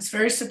 Yeah, it's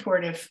very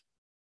supportive.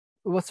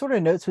 What sort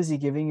of notes was he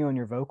giving you on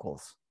your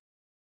vocals?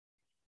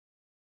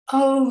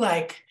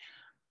 Oh,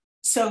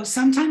 so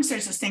sometimes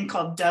there's this thing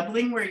called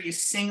doubling where you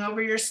sing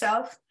over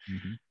yourself.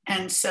 Mm-hmm.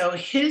 And so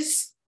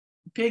his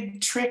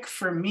big trick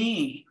for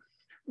me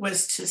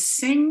was to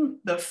sing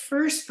the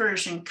first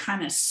version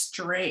kind of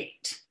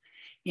straight,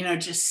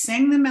 just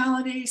sing the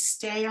melody,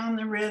 stay on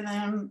the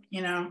rhythm.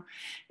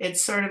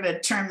 It's sort of a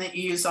term that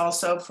you use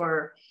also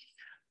for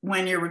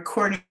when you're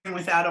recording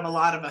without a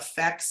lot of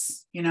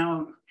effects,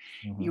 mm-hmm.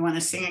 You want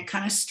to sing it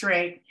kind of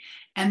straight.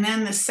 And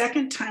then the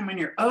second time when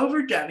you're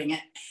overdubbing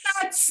it,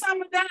 add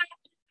some of that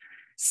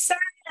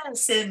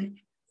sadness and,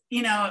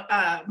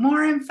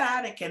 more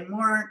emphatic and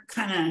more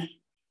kind of,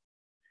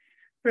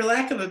 for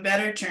lack of a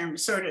better term,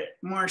 sort of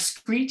more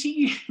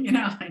screechy,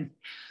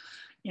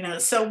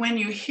 so when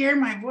you hear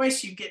my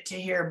voice, you get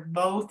to hear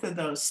both of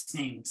those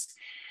things,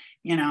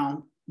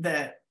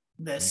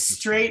 the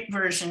straight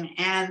version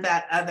and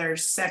that other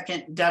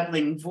second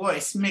doubling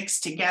voice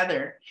mixed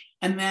together.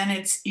 And then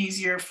it's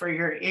easier for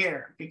your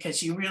ear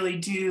because you really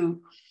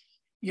do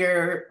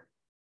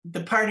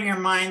the part of your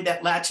mind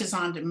that latches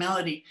onto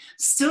melody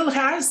still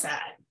has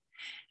that.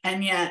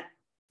 And yet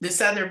this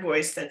other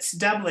voice that's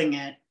doubling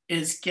it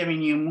is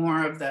giving you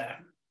more of the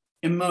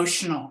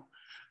emotional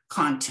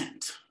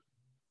content.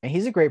 And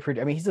he's a great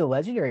producer. I mean, he's a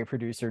legendary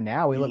producer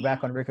now. We look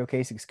back on Ric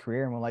Ocasek's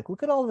career and we're like,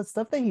 look at all the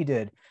stuff that he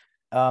did.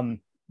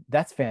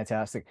 That's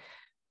fantastic.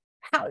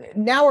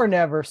 Now or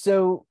never.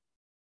 So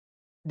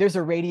there's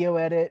a radio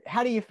edit.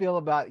 How do you feel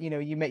about,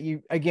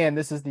 again,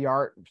 this is the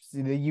art.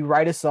 You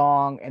write a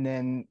song and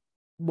then,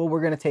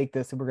 we're going to take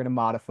this and we're going to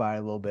modify it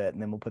a little bit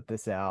and then we'll put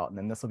this out and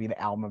then this will be the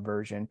album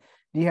version.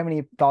 Do you have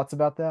any thoughts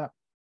about that?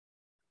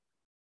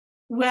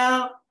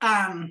 Well,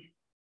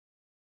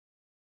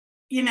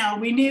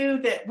 we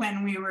knew that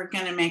when we were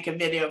going to make a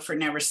video for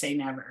Never Say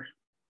Never,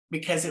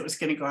 because it was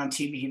going to go on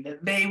TV,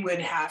 that they would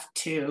have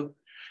to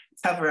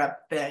cover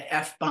up the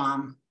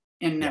F-bomb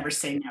in Never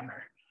Say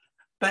Never.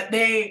 But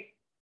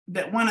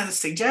that one of the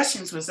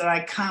suggestions was that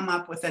I come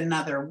up with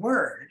another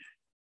word,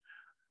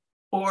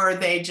 or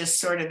they just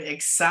sort of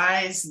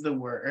excise the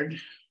word,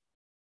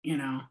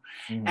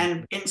 Mm-hmm.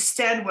 And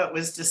instead what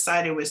was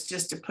decided was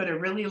just to put a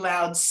really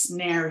loud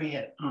snare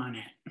hit on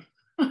it.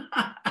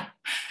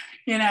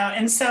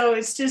 And so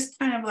it's just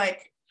kind of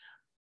like,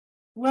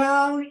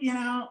 well,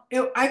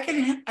 I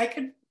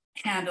could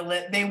handle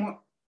it.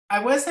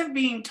 I wasn't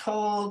being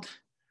told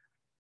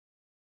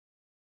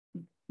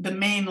the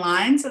main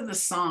lines of the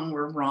song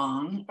were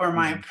wrong or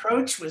my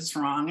approach was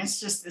wrong. It's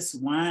just this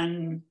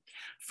one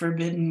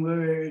forbidden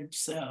word.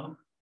 So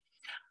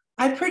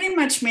I pretty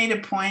much made a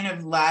point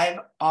of live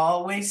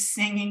always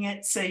singing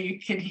it so you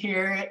could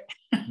hear it.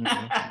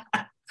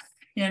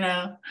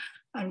 Mm-hmm.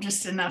 I'm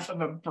just enough of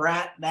a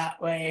brat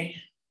that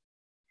way.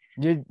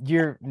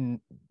 You're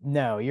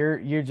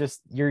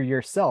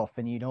yourself,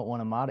 and you don't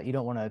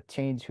want to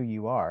change who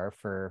you are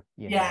for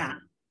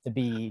to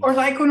be. Or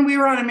like when we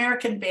were on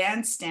American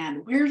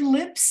Bandstand, we're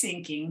lip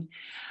syncing,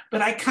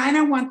 but I kind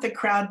of want the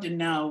crowd to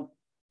know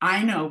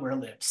I know we're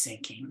lip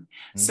syncing.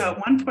 Mm-hmm. So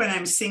at one point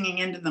I'm singing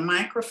into the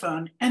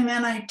microphone and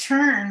then I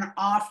turn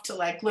off to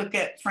look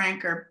at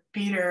Frank or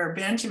Peter or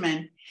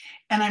Benjamin,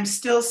 and I'm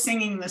still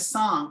singing the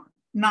song,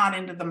 not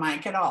into the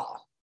mic at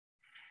all.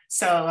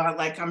 So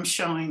like I'm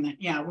showing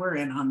that, yeah, we're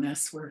in on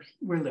this. We're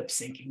lip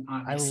syncing,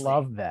 obviously. I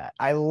love that.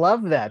 I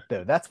love that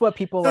though. That's what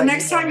people So like.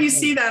 next time you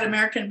see that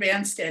American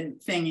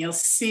Bandstand thing, you'll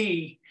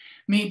see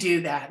me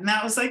do that. And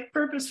that was like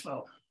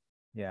purposeful.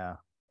 Yeah.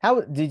 How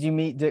did you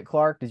meet Dick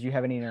Clark? Did you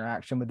have any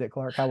interaction with Dick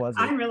Clark? How was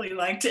it? I really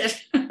liked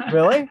it.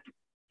 Really?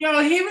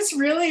 He was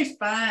really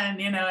fun,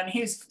 and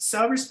he was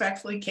so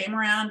respectful. He came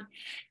around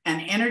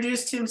and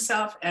introduced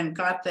himself and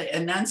got the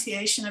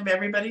enunciation of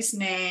everybody's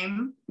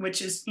name,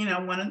 which is,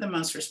 one of the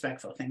most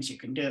respectful things you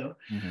can do.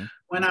 Mm-hmm.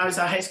 When I was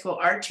a high school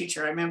art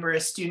teacher, I remember a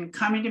student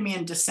coming to me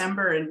in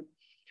December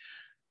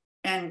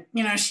and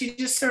she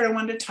just sort of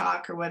wanted to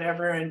talk or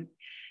whatever. And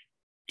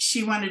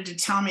she wanted to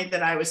tell me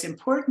that I was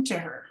important to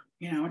her,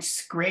 which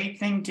is a great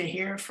thing to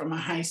hear from a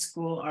high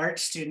school art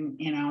student,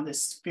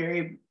 this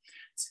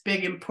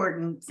big,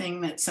 important thing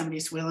that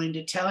somebody's willing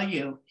to tell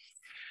you.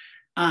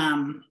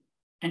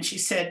 And she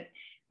said,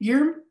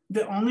 "You're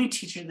the only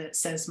teacher that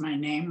says my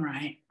name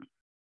right."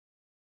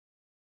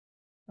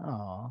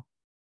 Oh,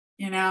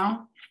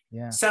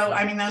 Yeah. So,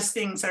 I mean, those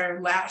things are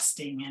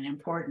lasting and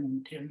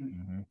important.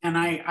 And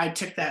I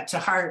took that to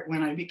heart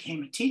when I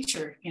became a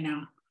teacher,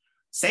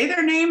 say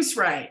their names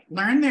right,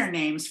 learn their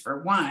names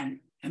for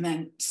one, and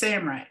then say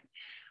them right.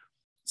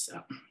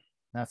 So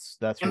that's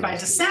and by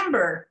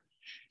December,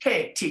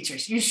 hey,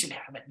 teachers, you should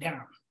have it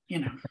down,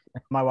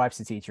 My wife's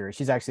a teacher.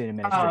 She's actually in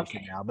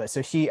administration now, but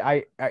so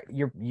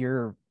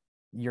you're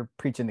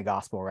preaching the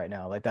gospel right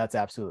now. Like that's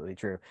absolutely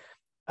true.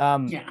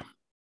 Yeah.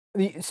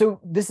 So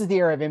this is the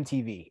era of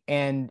MTV,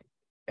 and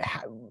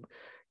I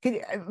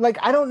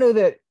don't know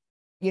that,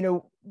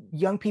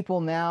 young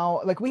people now,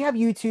 like we have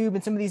YouTube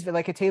and some of these,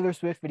 like a Taylor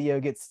Swift video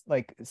gets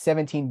like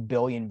 17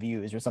 billion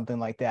views or something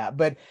like that.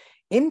 But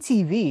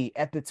MTV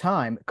at the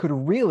time could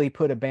really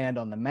put a band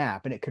on the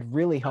map, and it could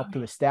really help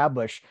to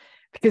establish,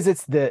 because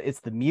it's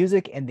the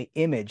music and the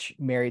image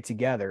married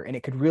together, and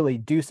it could really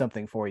do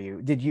something for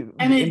you.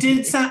 And it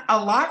did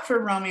a lot for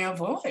Romeo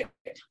Void.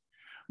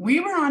 We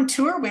were on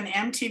tour when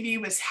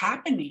MTV was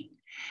happening.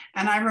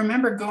 And I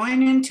remember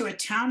going into a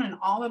town and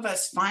all of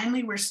us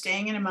finally were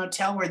staying in a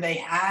motel where they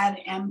had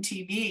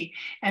MTV,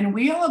 and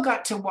we all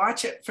got to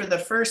watch it for the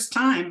first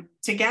time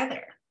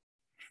together.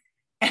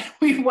 And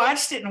we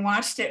watched it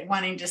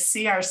wanting to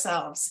see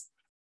ourselves.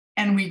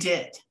 And we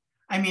did.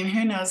 I mean,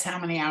 who knows how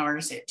many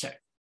hours it took,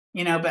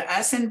 but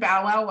us and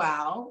Bow Wow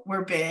Wow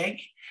were big.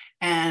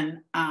 And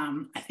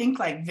I think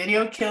like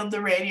Video Killed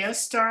the Radio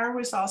Star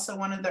was also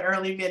one of the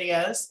early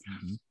videos.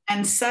 Mm-hmm.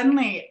 And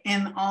suddenly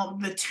in all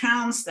the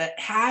towns that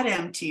had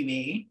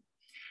MTV,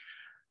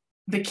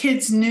 the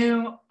kids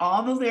knew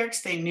all the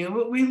lyrics. They knew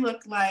what we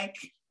looked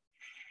like.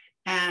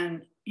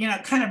 And,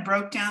 it kind of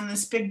broke down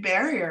this big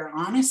barrier,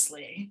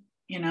 honestly,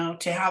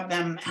 to have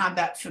them have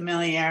that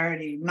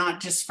familiarity, not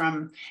just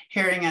from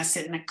hearing us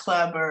in a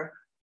club or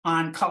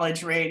on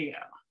college radio,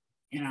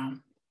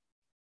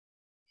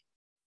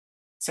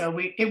 So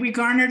we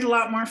garnered a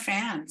lot more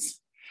fans.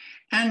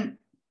 And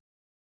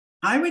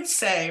I would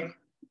say,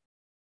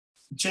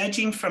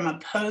 judging from a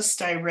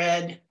post I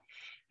read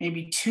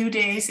maybe 2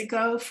 days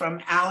ago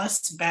from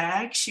Alice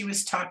Bagg, she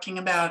was talking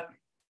about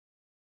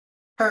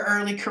her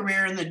early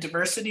career and the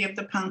diversity of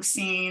the punk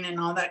scene and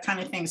all that kind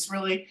of thing. It's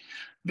really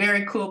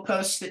very cool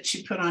post that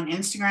she put on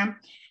Instagram.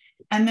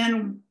 And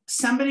then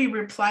somebody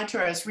replied to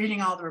her. I was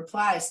reading all the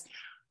replies,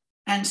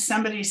 and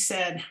somebody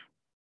said,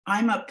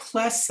 "I'm a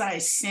plus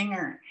size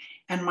singer,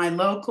 and my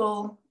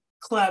local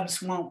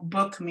clubs won't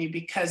book me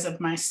because of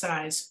my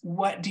size.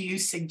 What do you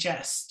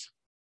suggest?"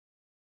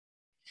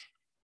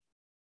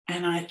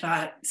 And I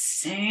thought,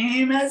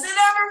 same as it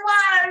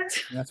ever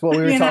was. That's what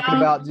we were talking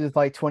about just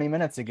like 20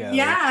 minutes ago.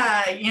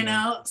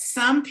 Yeah,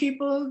 some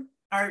people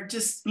are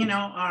just,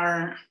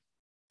 are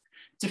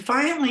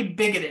defiantly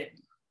bigoted,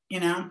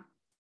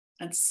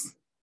 That's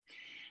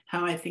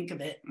how I think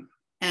of it.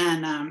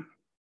 And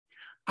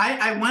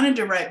I wanted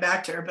to write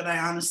back to her, but I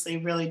honestly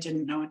really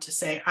didn't know what to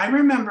say. I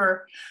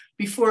remember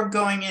before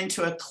going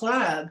into a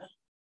club,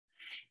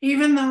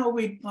 even though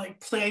we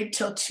played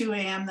till 2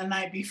 a.m. the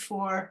night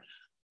before,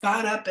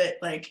 got up at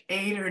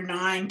 8 or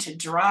 9 to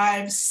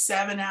drive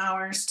 7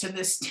 hours to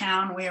this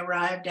town we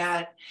arrived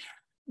at,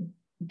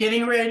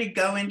 getting ready to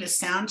go into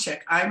sound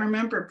check. I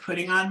remember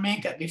putting on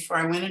makeup before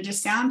I went into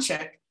sound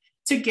check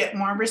to get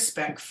more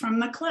respect from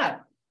the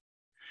club,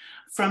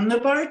 from the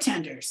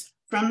bartenders,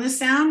 from the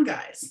sound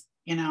guys,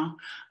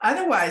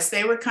 Otherwise,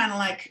 they were kind of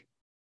like,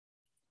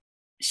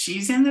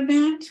 she's in the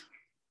band,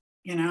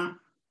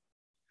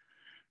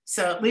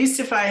 So at least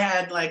if I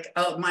had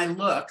my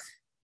look,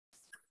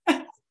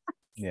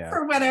 yeah,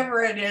 for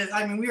whatever it is.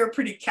 I mean, we were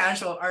pretty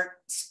casual art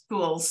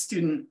school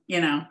student,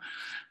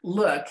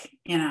 look,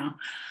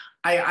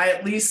 I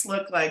at least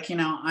look like,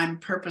 I'm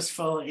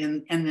purposeful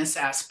in this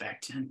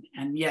aspect.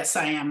 And yes,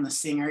 I am the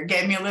singer. It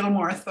gave me a little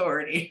more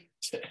authority.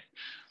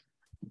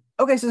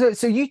 Okay,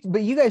 so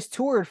you guys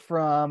toured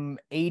from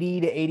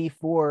 80 to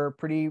 84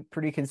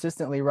 pretty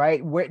consistently,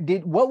 right?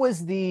 What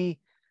was the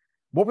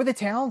What were the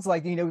towns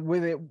like?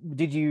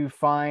 Did you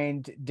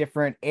find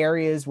different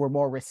areas were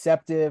more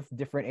receptive,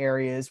 different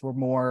areas were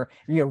more,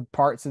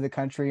 parts of the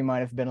country might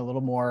have been a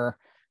little more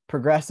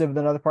progressive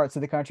than other parts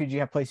of the country? Did you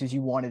have places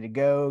you wanted to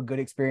go, good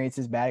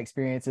experiences, bad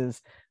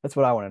experiences? That's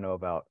what I want to know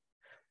about.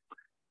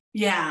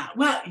 Yeah,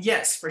 well,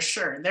 yes, for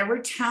sure. There were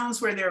towns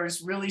where there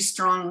was really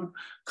strong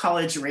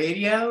college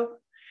radio,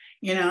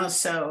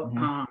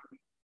 so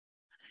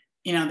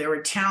there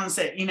were towns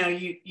that,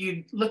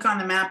 you look on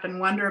the map and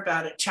wonder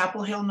about it.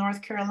 Chapel Hill,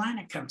 North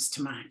Carolina comes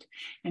to mind.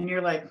 And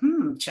you're like,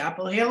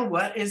 Chapel Hill,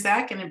 what is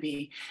that going to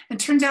be? And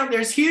turns out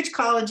there's huge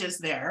colleges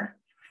there.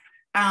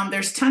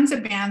 There's tons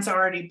of bands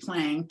already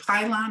playing.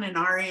 Pylon and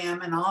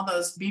REM and all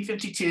those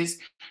B-52s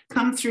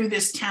come through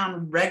this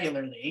town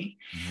regularly.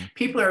 Mm-hmm.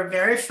 People are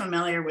very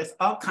familiar with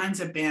all kinds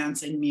of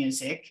bands and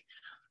music.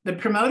 The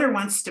promoter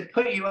wants to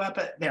put you up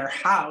at their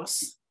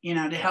house,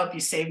 to help you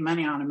save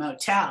money on a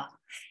motel.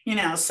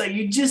 So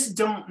you just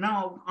don't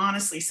know,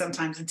 honestly,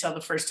 sometimes until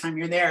the first time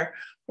you're there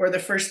or the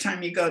first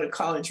time you go to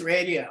college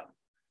radio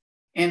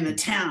in the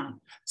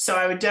town. So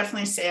I would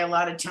definitely say a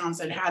lot of towns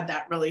that had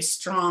that really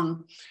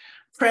strong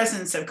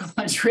presence of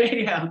college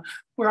radio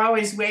were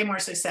always way more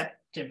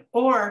susceptible.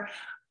 Or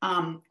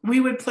we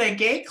would play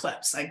gay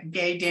clubs, like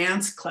gay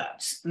dance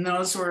clubs. And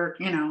those were,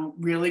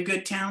 really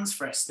good towns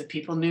for us. The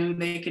people knew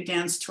they could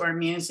dance to our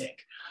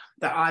music.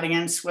 The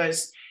audience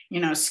was,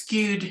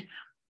 skewed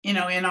in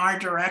our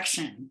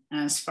direction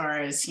as far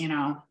as,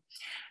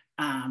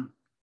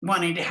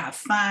 wanting to have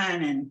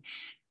fun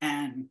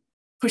and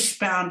push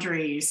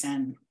boundaries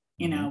and,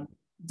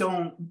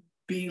 don't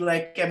be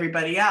like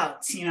everybody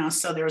else,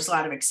 so there was a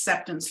lot of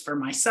acceptance for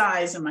my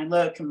size and my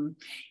look and,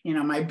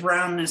 my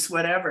brownness,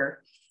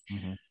 whatever.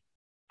 Mm-hmm.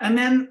 And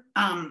then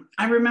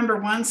I remember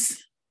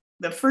once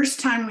the first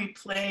time we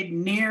played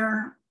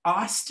near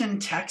Austin,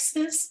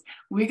 Texas,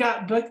 we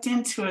got booked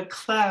into a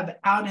club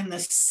out in the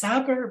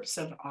suburbs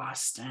of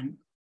Austin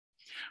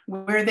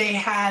where they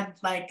had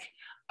like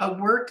a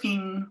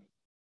working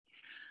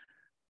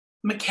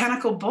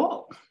mechanical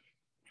bull.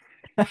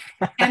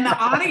 And the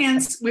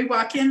audience, we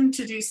walk in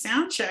to do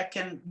sound check,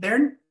 and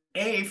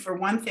for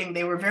one thing,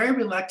 they were very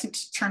reluctant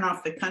to turn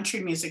off the country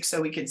music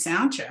so we could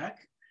sound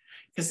check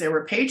because there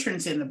were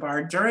patrons in the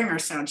bar during our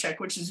sound check,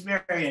 which is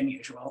very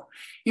unusual.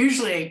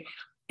 Usually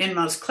in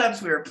most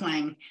clubs we were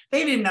playing,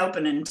 they didn't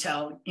open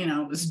until,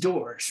 it was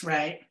doors,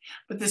 right?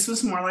 But this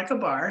was more like a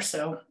bar.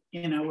 So,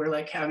 we're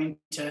like having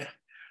to,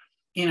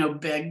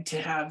 beg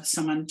to have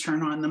someone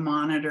turn on the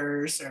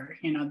monitors or,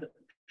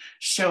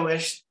 show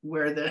us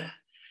where the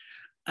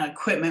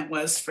equipment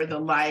was for the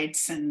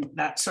lights and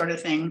that sort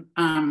of thing.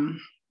 And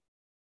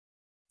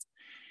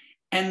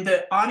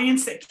the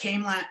audience that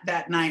came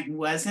that night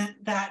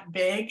wasn't that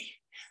big,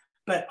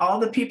 but all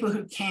the people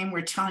who came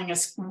were telling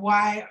us,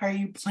 why are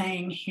you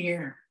playing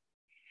here?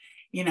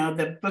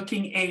 The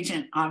booking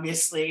agent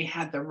obviously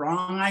had the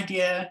wrong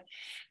idea.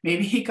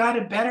 Maybe he got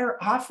a better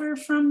offer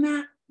from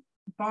that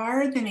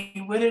bar than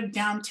he would have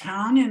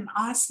downtown in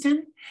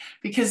Austin,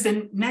 because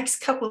the next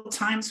couple of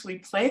times we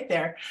played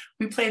there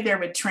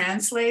with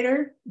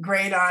Translator,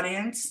 great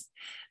audience,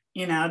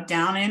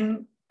 down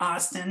in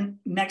Austin.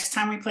 Next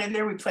time we played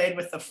there, we played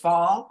with The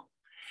Fall,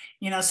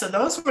 so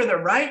those were the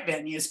right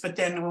venues. But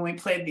then when we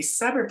played these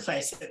suburb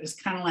places, it was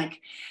kind of like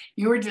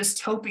you were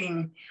just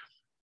hoping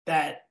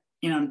that,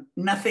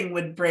 nothing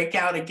would break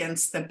out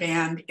against the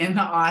band in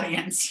the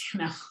audience.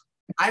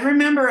 I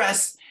remember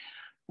us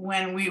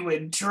when we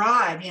would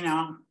drive,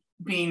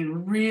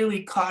 being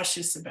really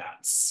cautious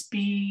about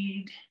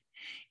speed,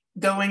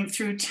 going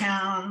through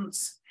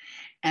towns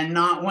and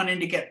not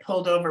wanting to get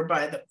pulled over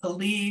by the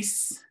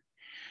police,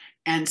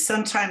 and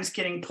sometimes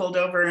getting pulled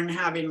over and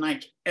having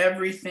like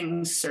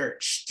everything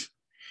searched.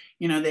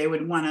 They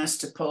would want us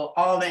to pull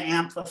all the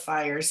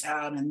amplifiers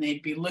out, and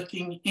they'd be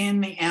looking in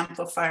the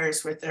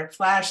amplifiers with their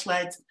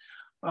flashlights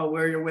while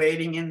we're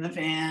waiting in the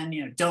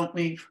van. Don't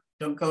leave,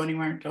 don't go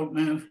anywhere, don't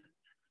move.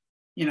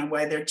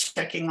 While they're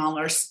checking all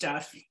our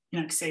stuff,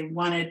 because they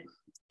wanted to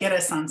get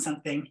us on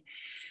something.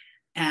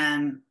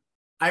 And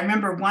I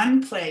remember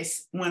one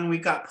place when we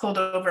got pulled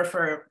over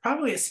for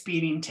probably a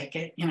speeding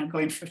ticket,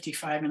 going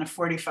 55 and a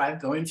 45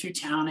 going through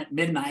town at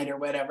midnight or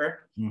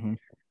whatever. Mm-hmm.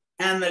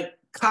 And the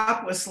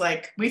cop was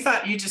like, we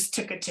thought you just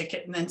took a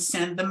ticket and then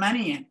send the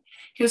money in.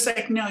 He was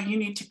like, no, you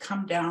need to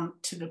come down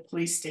to the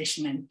police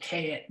station and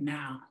pay it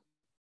now.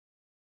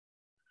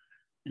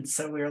 And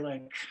so we were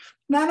like,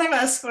 none of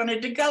us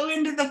wanted to go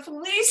into the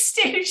police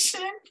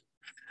station.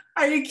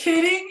 Are you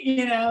kidding?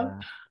 Yeah.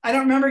 I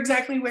don't remember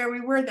exactly where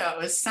we were, though. It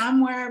was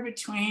somewhere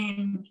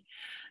between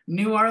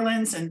New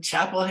Orleans and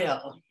Chapel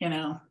Hill,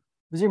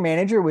 Was your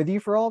manager with you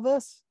for all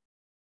this?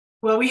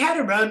 Well, we had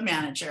a road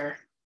manager.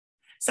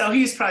 So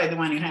he was probably the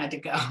one who had to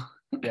go.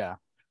 Yeah.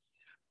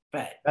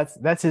 But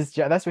that's his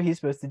job. That's what he's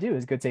supposed to do,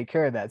 is go take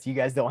care of that. So you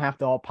guys don't have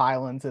to all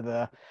pile into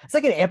it's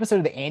like an episode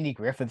of the Andy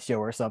Griffith Show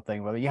or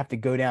something, where you have to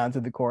go down to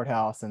the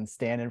courthouse and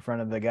stand in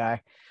front of the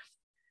guy.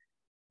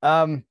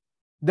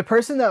 The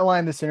person that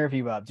lined this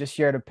interview up just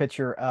shared a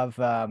picture of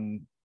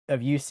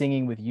of you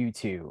singing with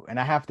U2, and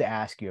I have to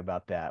ask you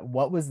about that.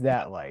 What was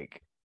that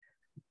like?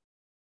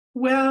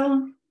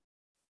 Well,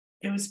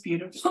 it was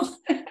beautiful.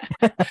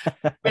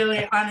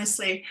 Really,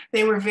 honestly,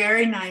 they were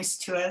very nice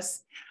to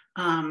us.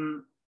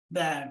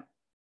 The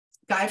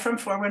guy from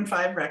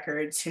 415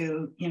 Records,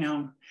 who, you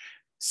know,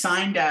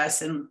 signed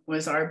us and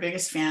was our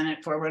biggest fan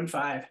at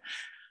 415,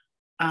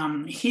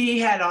 he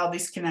had all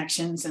these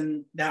connections,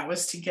 and that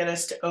was to get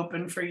us to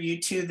open for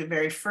U2 the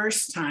very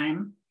first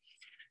time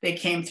they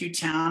came through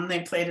town. They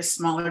played a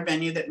smaller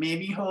venue that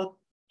maybe held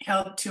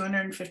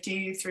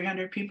 250,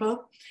 300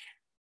 people,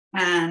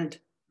 and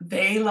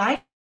they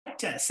liked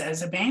us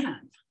as a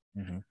band.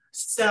 Mm-hmm.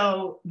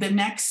 So the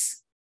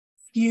next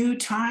few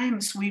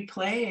times we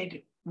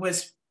played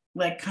was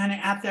like kind of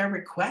at their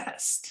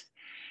request.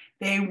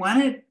 They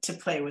wanted to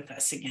play with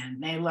us again.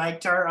 They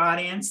liked our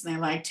audience, and they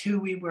liked who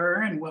we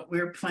were and what we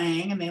were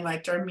playing, and they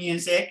liked our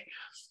music.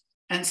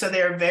 And so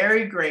they were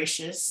very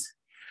gracious.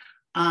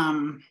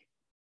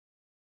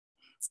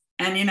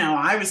 And, you know,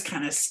 I was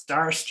kind of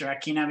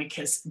starstruck, you know,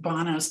 because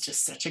Bono's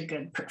just such a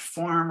good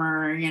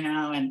performer, you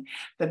know, and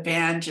the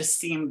band just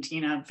seemed,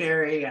 you know,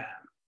 very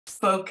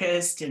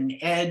focused, and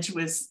Edge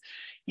was,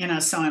 you know,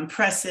 so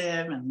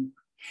impressive. And,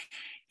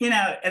 you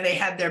know, they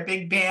had their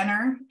big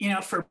banner, you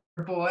know, for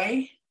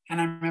Boy.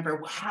 And I remember,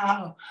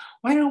 wow,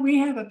 why don't we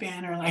have a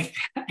banner like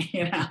that?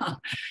 You know,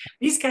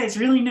 these guys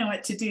really know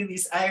what to do,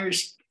 these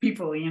Irish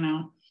people, you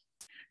know,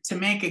 to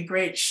make a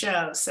great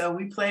show. So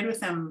we played with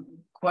them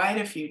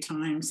quite a few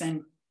times.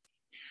 And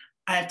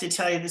I have to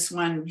tell you this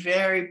one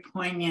very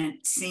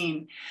poignant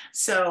scene.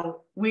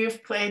 So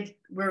we've played,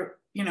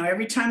 you know,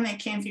 every time they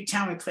came through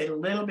town, we played a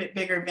little bit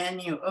bigger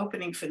venue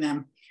opening for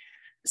them.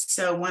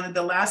 So one of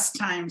the last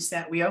times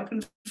that we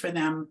opened for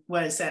them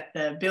was at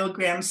the Bill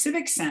Graham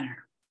Civic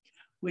Center,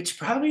 which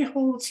probably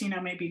holds, you know,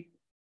 maybe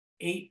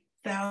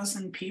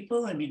 8,000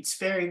 people. I mean, it's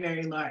very,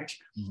 very large.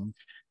 Mm-hmm.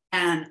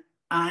 And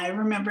I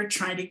remember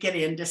trying to get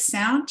into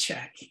sound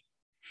check.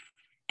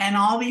 And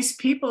all these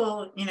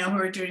people, you know, who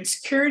are doing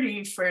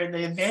security for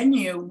the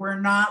venue were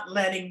not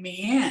letting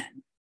me in.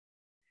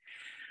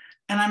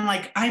 And I'm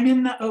like, I'm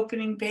in the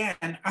opening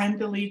band. I'm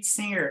the lead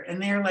singer.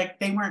 And they're like,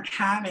 they weren't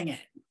having it.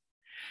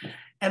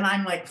 And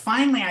I'm like,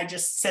 finally, I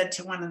just said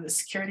to one of the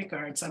security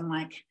guards, I'm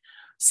like,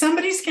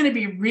 somebody's going to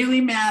be really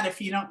mad if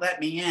you don't let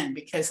me in,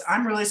 because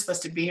I'm really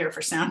supposed to be here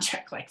for sound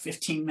check like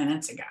 15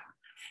 minutes ago.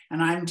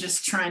 And I'm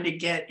just trying to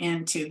get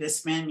into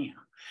this venue.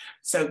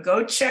 So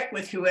go check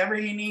with whoever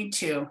you need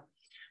to,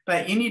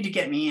 but you need to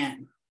get me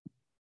in.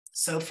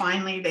 So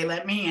finally they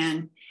let me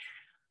in.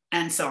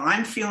 And so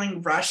I'm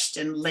feeling rushed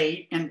and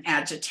late and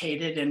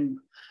agitated and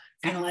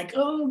kind of like,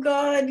 oh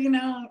God, you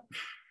know,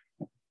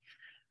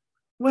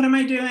 what am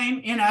I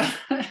doing? You know?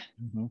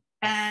 Mm-hmm.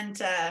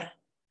 And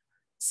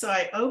so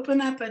I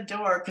open up a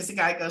door because the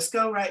guy goes,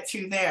 go right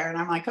through there. And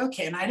I'm like,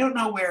 okay. And I don't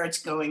know where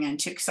it's going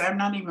into because I'm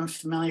not even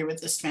familiar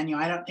with this venue.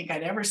 I don't think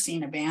I'd ever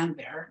seen a band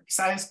there because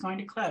I was going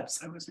to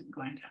clubs. I wasn't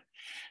going to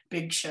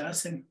big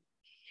shows. And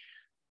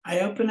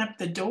I open up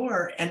the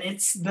door and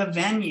it's the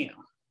venue.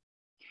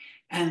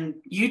 And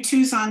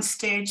U2's on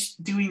stage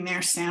doing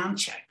their sound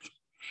check.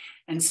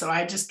 And so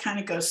I just kind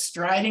of go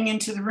striding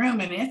into the room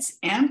and it's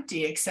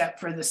empty except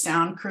for the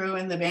sound crew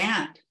and the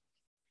band.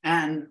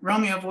 And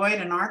Romeo Void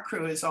and our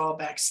crew is all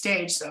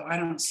backstage, so I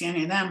don't see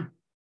any of them.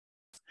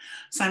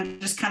 So I'm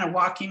just kind of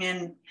walking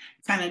in,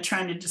 kind of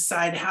trying to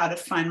decide how to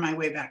find my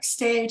way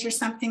backstage or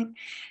something.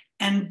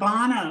 And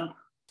Bono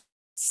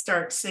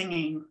starts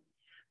singing,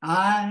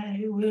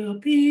 I will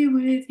be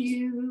with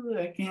you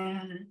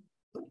again.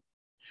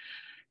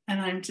 And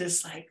I'm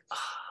just like, oh,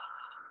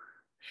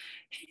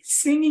 he's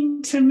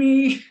singing to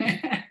me,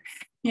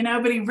 you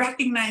know, but he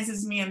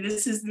recognizes me. And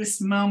this is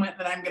this moment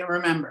that I'm going to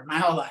remember my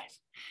whole life.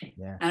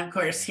 Yeah. And of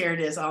course, here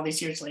it is all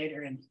these years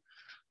later. And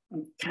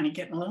I'm kind of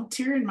getting a little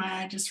tear in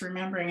my eye just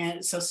remembering it.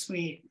 It's so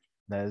sweet.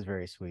 That is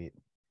very sweet.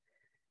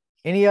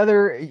 Any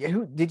other,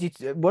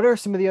 what are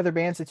some of the other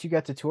bands that you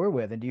got to tour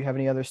with? And do you have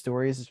any other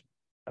stories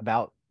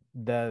about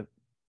the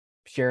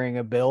sharing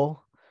a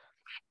bill?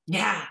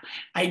 Yeah,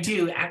 I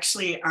do.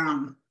 Actually,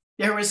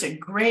 there was a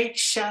great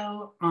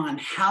show on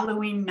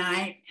Halloween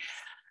night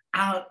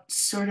out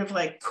sort of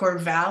like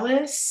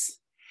Corvallis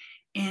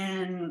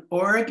in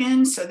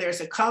Oregon. So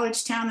there's a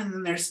college town and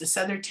then there's this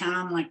other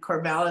town like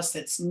Corvallis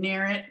that's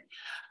near it,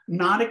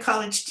 not a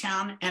college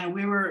town. And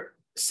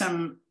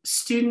some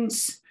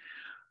students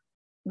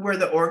were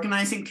the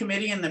organizing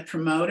committee and the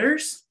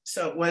promoters.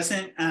 So it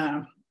wasn't,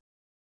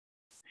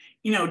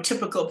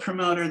 typical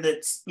promoter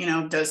that's,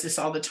 does this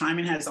all the time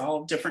and has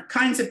all different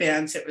kinds of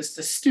bands. It was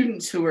the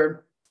students who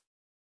were,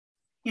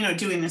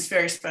 doing this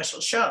very special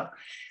show.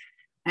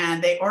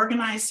 And they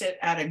organized it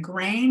at a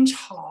Grange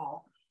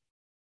Hall.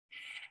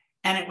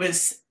 And it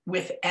was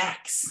with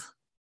X.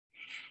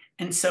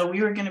 And so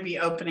we were going to be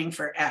opening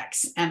for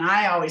X. And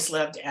I always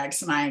loved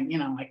X. And I,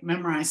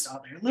 memorized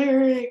all their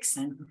lyrics.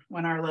 And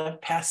When Our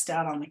Love Passed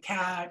Out on the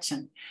Couch.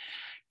 And,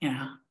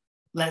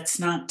 let's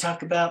not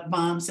talk about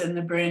bombs and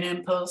the brain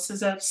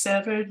impulses of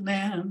severed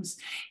limbs.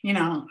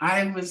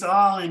 I was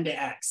all into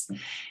X.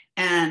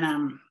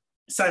 And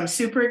So I'm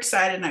super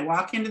excited, and I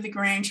walk into the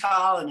Grange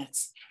Hall, and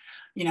it's,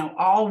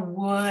 all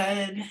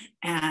wood,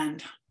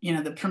 and,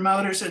 the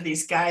promoters are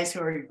these guys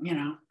who are,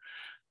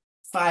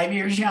 5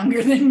 years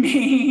younger than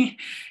me,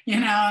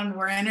 and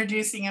we're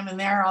introducing them, and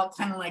they're all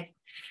kind of like,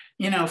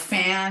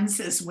 fans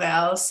as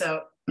well.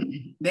 So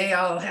they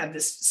all had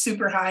this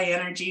super high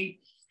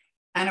energy,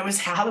 and it was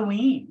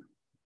Halloween.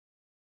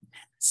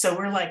 So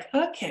we're like,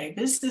 okay,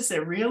 this is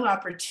a real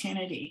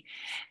opportunity.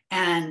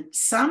 And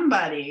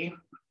somebody,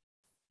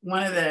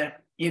 one of the,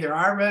 either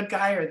our road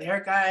guy or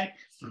their guy,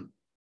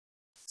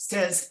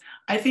 says,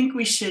 I think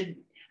we should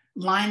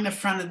line the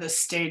front of the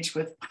stage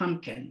with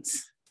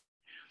pumpkins.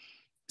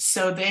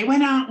 So they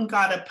went out and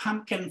got a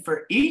pumpkin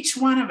for each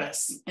one of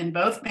us in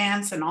both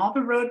bands and all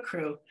the road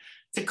crew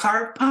to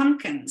carve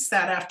pumpkins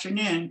that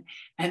afternoon.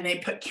 And they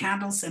put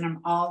candles in them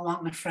all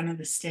along the front of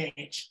the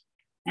stage.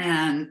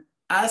 And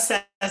us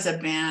as a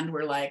band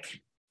were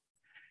like,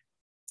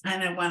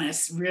 kind of want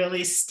to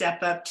really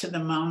step up to the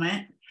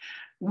moment.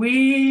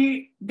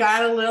 We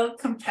got a little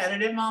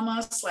competitive,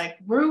 almost like,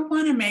 we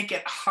want to make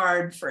it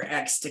hard for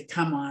X to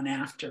come on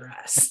after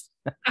us.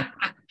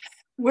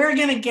 We're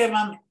going to give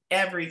them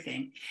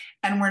everything.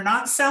 And we're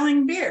not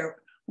selling beer.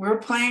 We're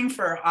playing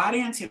for an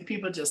audience who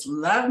people just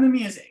love the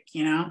music,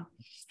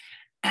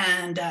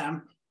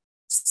 And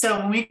so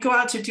when we go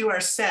out to do our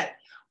set,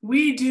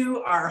 we do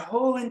our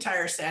whole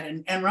entire set.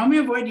 And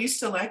Romeo Void used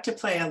to like to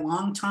play a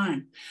long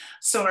time.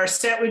 So our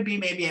set would be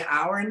maybe an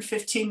hour and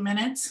 15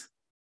 minutes.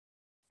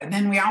 And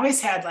then we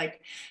always had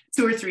like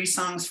 2 or 3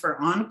 songs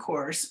for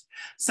encores.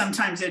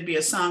 Sometimes it'd be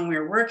a song we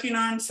were working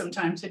on.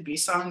 Sometimes it'd be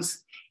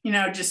songs,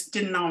 just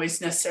didn't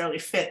always necessarily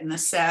fit in the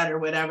set or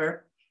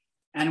whatever.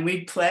 And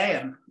we'd play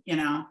them,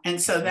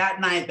 And so that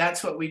night,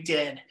 that's what we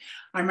did.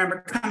 I remember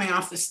coming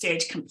off the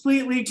stage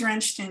completely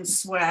drenched in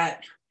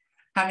sweat,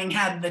 having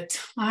had the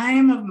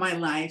time of my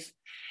life,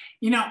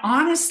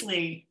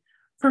 honestly,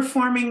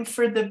 performing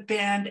for the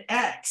band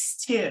X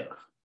too.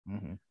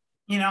 Mm-hmm.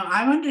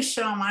 I wanted to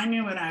show them I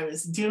knew what I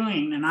was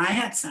doing, and I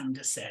had something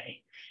to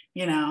say.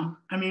 We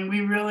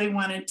really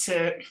wanted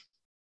to,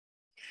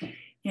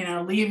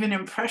 leave an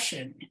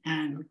impression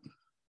and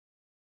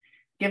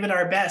give it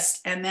our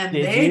best. And then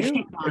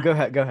came on. Go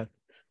ahead.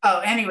 Oh,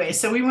 anyway,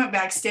 so we went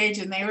backstage,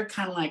 and they were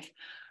kind of like,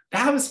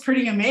 that was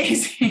pretty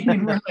amazing.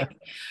 And we're like,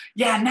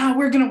 yeah, now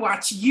we're going to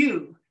watch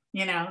you,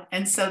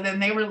 And so then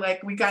they were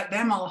like, we got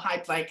them all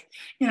hyped. Like,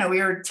 we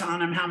were telling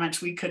them how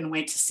much we couldn't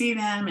wait to see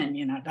them, and,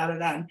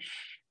 da-da-da.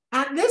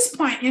 At this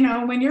point,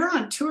 when you're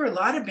on tour, a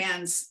lot of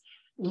bands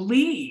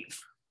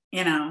leave,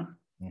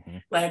 mm-hmm.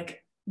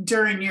 Like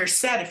during your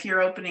set, if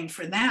you're opening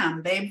for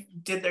them, they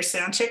did their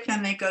sound check,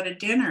 then they go to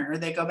dinner or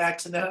they go back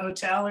to the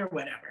hotel or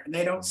whatever.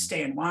 They don't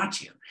stay and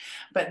watch you,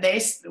 but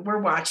they were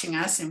watching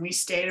us, and we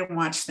stayed and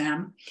watched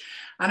them.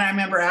 And I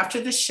remember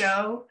after the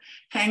show,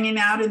 hanging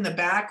out in the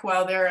back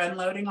while they're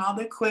unloading all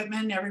the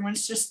equipment,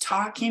 everyone's just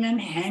talking and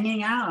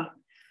hanging out,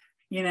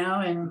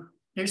 and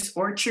there's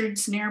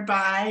orchards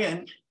nearby,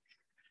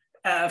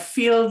 and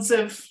fields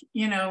of,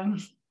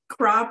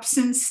 crops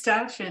and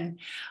stuff, and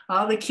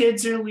all the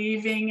kids are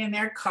leaving in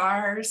their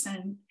cars,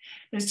 and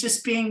it's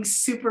just being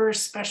super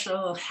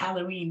special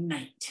Halloween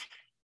night.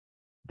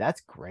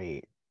 That's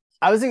great.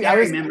 I was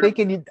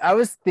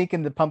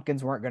thinking the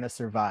pumpkins weren't going to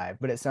survive,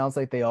 but it sounds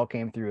like they all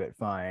came through it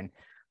fine.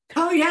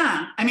 Oh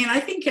yeah.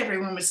 I think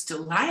everyone was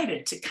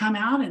delighted to come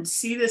out and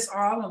see this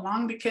all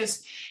along,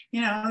 because,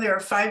 there were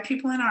 5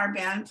 people in our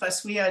band,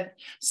 plus we had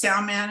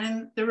sound man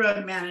and the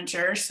road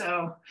manager.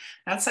 So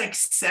that's like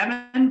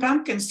 7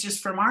 pumpkins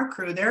just from our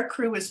crew. Their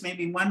crew was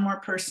maybe 1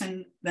 more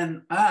person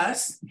than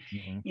us,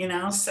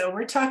 mm-hmm. So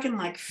we're talking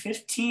like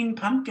 15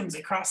 pumpkins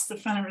across the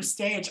front of the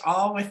stage,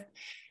 all with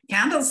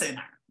candles in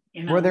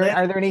them. Are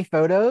there any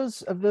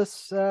photos of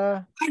this?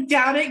 I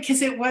doubt it,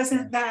 because it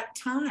wasn't that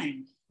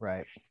time.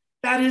 Right.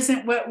 That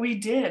isn't what we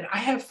did. I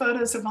have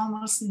photos of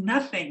almost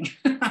nothing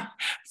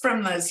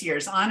from those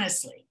years,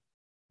 honestly.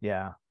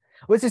 Yeah.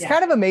 Which is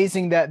kind of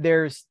amazing that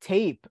there's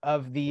tape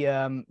of the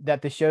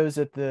that the shows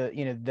at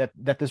the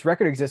that this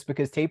record exists,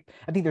 because tape,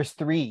 I think there's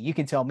 3, you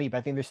can tell me, but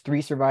I think there's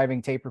 3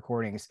 surviving tape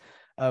recordings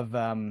of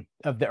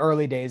the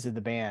early days of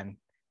the band.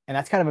 And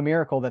that's kind of a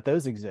miracle that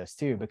those exist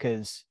too,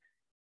 because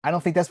I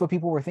don't think that's what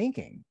people were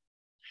thinking.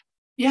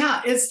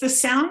 Yeah, it's the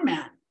sound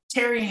man,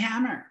 Terry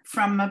Hammer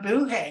from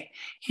Mabuhay.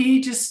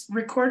 He just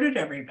recorded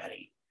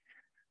everybody.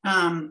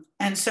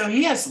 And so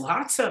he has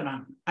lots of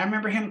them. I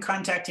remember him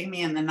contacting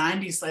me in the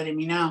 90s, letting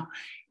me know,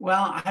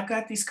 well, I've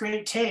got these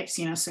great tapes,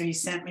 so he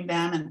sent me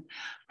them, and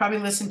probably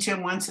listened to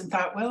him once and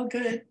thought, well,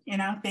 good,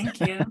 thank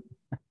you.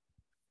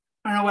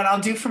 I don't know what I'll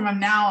do from him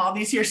now, all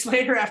these years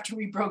later after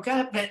we broke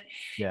up, but,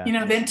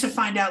 then to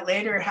find out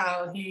later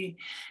how he,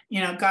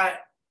 got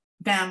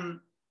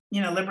them,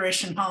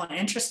 Liberation Hall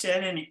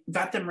interested and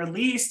got them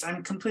released.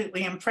 I'm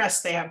completely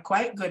impressed. They have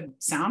quite good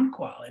sound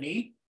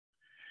quality.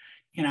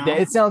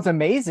 It sounds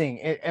amazing.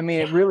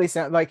 It really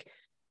sounds like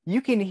you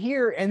can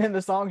hear, and then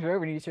the songs are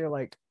over, and you hear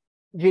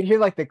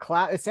like the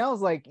cloud. It sounds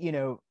like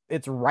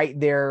it's right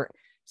there.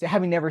 So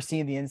having never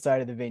seen the inside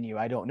of the venue,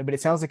 I don't know, but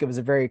it sounds like it was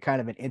a very kind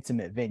of an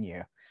intimate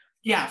venue.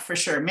 Yeah, for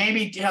sure.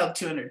 Maybe held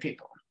 200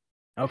 people.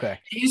 Okay.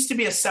 It used to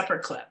be a supper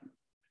club.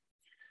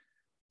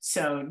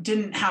 So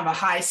didn't have a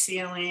high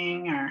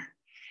ceiling or,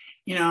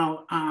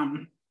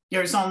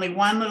 there was only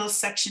one little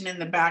section in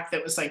the back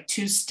that was like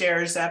 2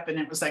 stairs up, and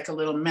it was like a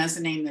little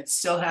mezzanine that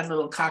still had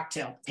little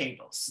cocktail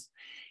tables,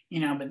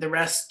 but the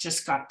rest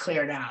just got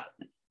cleared out.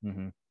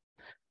 Mm-hmm.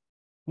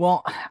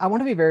 Well, I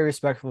want to be very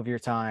respectful of your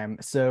time.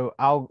 So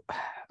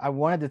I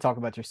wanted to talk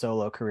about your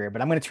solo career,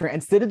 but I'm going to try,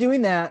 instead of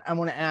doing that, I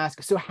want to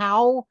ask, so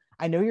how,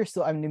 I know you're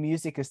still, I mean, the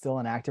music is still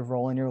an active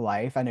role in your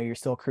life. I know you're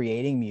still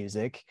creating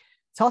music.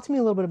 Talk to me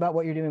a little bit about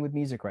what you're doing with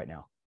music right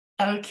now.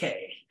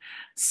 Okay.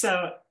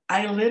 So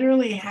I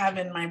literally have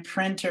in my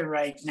printer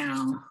right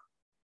now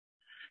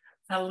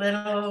a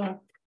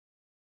little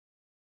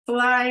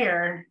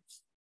flyer.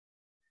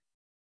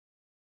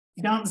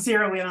 Don't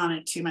zero in on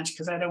it too much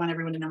because I don't want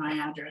everyone to know my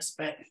address,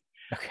 but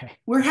okay,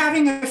 we're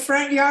having a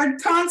front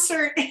yard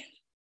concert.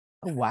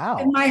 Oh, wow.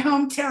 In my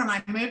hometown.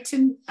 I moved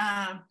to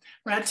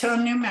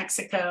Raton, New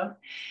Mexico,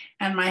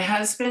 and my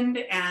husband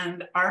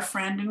and our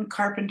friend and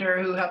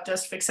carpenter who helped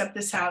us fix up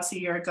this house a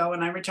year ago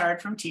when I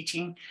retired from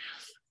teaching,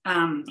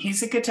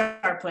 he's a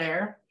guitar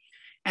player,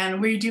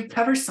 and we do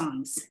cover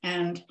songs.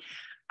 And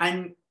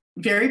I'm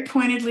very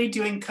pointedly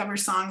doing cover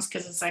songs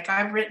because it's like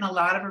I've written a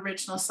lot of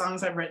original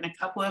songs. I've written a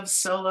couple of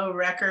solo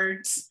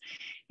records.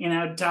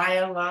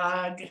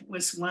 Dialogue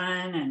was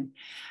one, and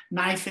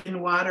Knife in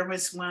Water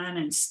was one,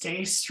 and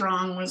Stay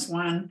Strong was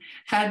one.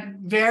 Had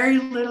very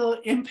little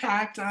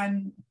impact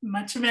on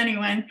much of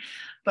anyone,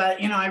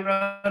 but I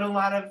wrote a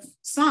lot of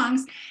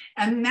songs,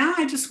 and now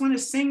I just want to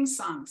sing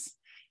songs.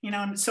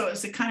 So it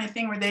was the kind of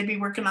thing where they'd be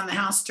working on the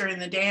house during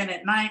the day, and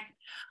at night,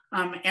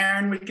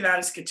 Aaron would get out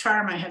his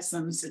guitar. My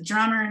husband's a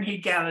drummer, and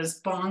he'd get out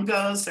his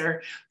bongos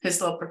or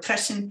his little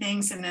percussion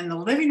things. And in the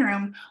living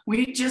room,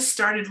 we just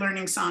started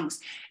learning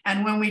songs.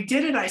 And when we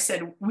did it, I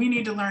said, we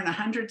need to learn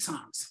 100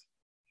 songs.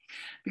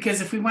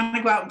 Because if we want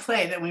to go out and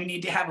play, then we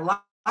need to have a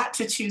lot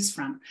to choose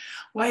from.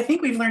 Well, I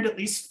think we've learned at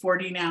least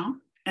 40 now.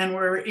 And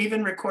we're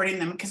even recording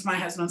them because my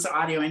husband's an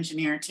audio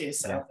engineer too.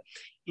 So,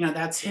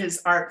 that's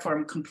his art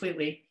form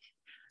completely.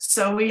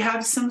 So we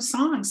have some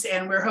songs,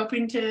 and we're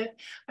hoping to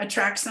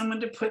attract someone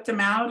to put them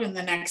out in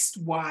the next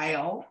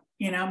while,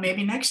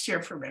 maybe next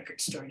year for Record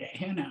Store Day.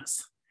 Who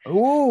knows?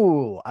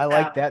 Ooh, I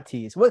like that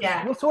tease. What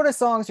sort of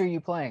songs are you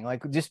playing?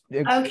 Like, just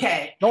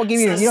okay. Don't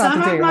give me. So you don't have to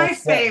some take of your my whole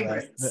set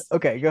favorites. list.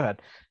 Okay, go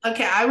ahead.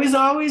 Okay, I was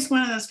always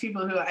one of those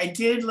people who I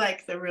did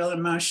like the real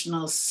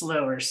emotional,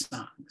 slower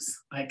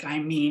songs. Like I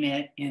Mean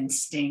It,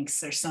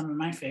 Instincts are some of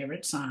my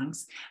favorite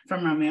songs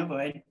from Romeo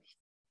Void.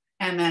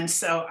 And then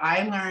so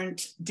I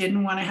learned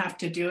Didn't Want to Have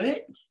to Do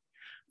It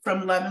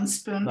from Love and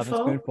Spoonful. Love and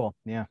Spoonful,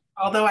 yeah.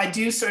 Although I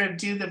do sort of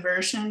do the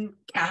version,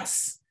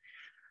 Cass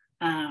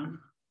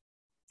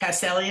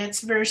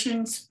Elliott's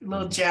versions, a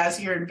little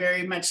jazzier and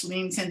very much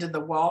leans into the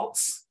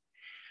waltz,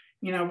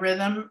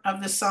 rhythm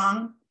of the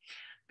song.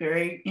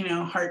 Very,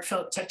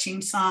 heartfelt,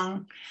 touching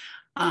song.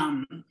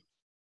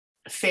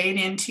 Fade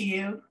Into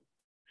You,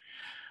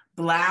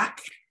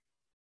 Black.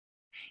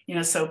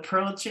 So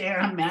Pearl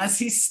Jam,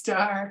 Mazzy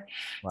Star,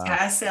 wow.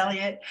 Cass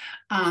Elliott,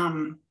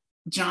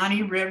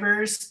 Johnny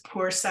Rivers,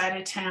 Poor Side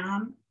of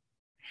Town,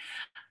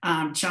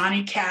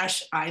 Johnny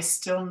Cash, I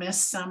Still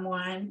Miss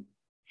Someone.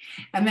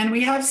 And then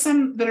we have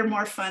some that are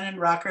more fun and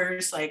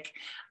rockers, like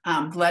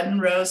Blood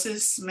and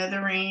Roses,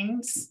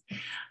 Smithereens,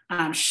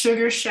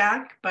 Sugar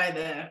Shack by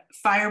the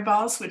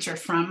Fireballs, which are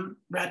from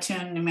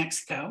Raton, New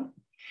Mexico.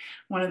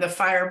 One of the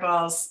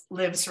Fireballs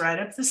lives right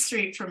up the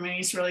street from me.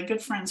 He's really good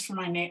friends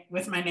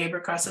with my neighbor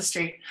across the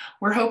street.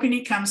 We're hoping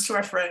he comes to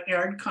our front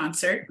yard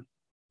concert.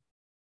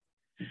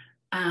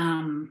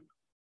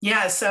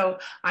 So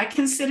I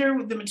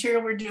consider the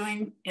material we're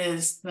doing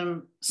is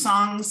the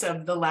songs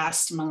of the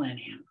last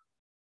millennium.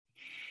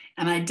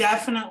 And I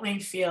definitely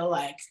feel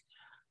like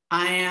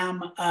I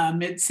am a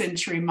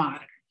mid-century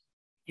modern.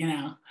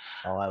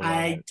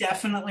 I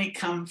definitely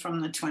come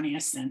from the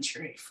 20th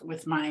century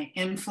with my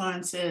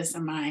influences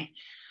and my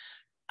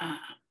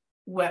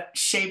what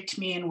shaped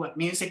me and what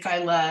music I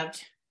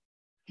loved.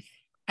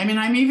 I mean,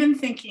 I'm even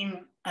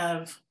thinking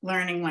of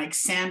learning like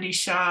Sandy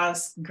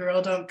Shaw's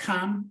Girl Don't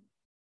Come.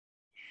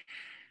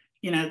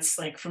 It's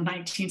like from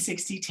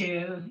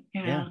 1962,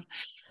 Yeah.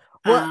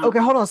 Well, okay,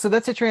 hold on. So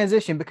that's a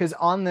transition because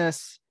on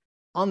this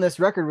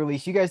record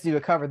release, you guys do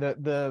a cover.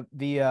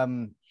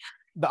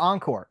 The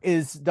encore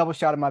is Double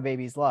Shot of My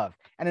Baby's Love.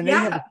 And I know you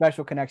have a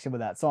special connection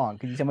with that song.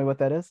 Could you tell me what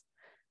that is?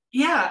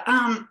 Yeah,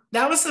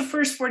 that was the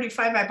first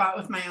 45 I bought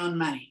with my own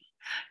money.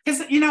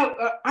 Because,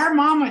 our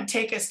mom would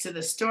take us to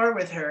the store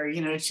with her,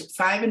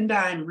 Five and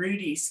Dime,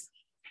 Rudy's.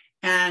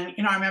 And,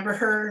 I remember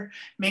her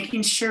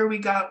making sure we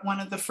got one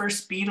of the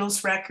first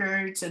Beatles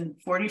records and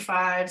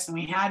 45s. And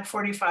we had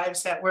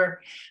 45s that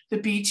were the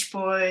Beach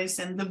Boys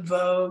and the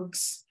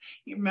Vogues.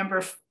 You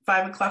remember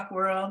 5 O'Clock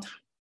World?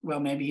 Well,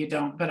 maybe you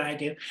don't, but I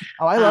do.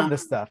 Oh, I love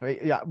this stuff.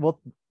 Yeah, well,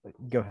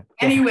 go ahead.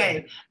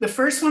 Anyway, the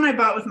first one I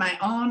bought with my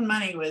own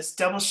money was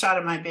Double Shot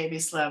of My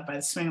Baby's Love by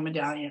the Swing of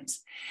Medallions.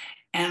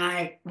 And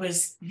I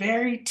was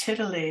very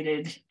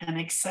titillated and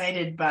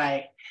excited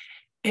by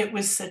it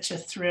was such a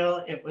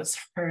thrill. It was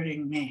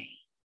hurting me.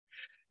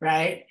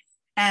 Right.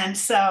 And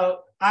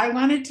so I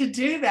wanted to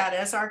do that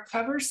as our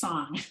cover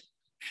song.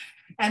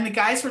 And the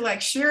guys were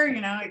like, sure,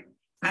 you know, it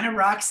kind of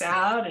rocks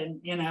out and,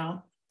 you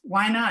know,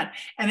 why not?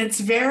 And it's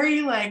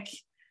very like,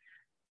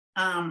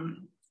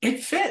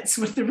 it fits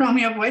with the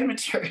Romeo Void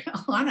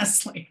material,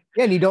 honestly.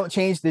 Yeah, and you don't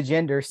change the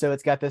gender, so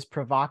it's got this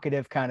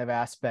provocative kind of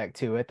aspect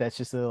to it. That's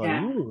just a little,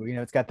 Yeah. ooh, you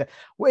know, it's got the.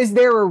 Is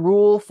there a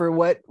rule for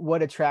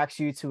what attracts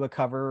you to a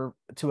cover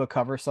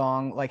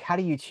song? Like, how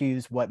do you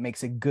choose what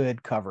makes a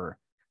good cover?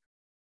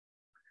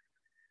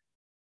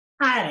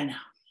 I don't know.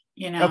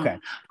 You know, Okay.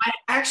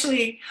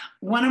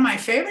 one of my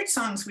favorite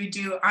songs we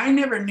do, I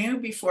never knew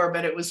before,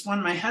 but it was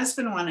one my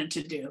husband wanted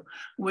to do,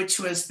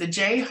 which was the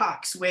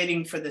Jayhawks,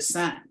 Waiting for the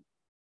Sun.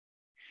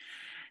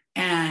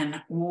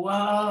 And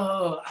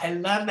whoa, I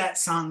love that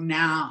song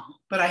now,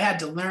 but I had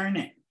to learn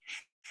it.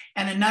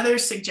 And another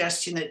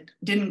suggestion that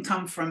didn't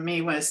come from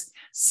me was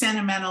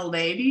Sentimental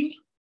Lady.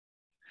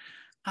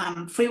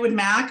 Fleetwood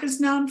Mac is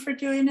known for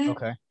doing it.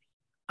 Okay.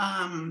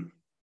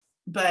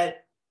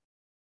 But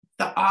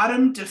the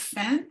Autumn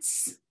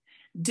Defense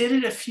did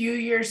it a few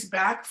years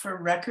back for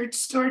Record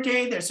Store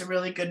Day. There's a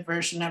really good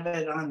version of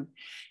it on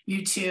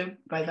YouTube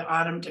by the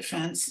Autumn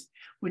Defense,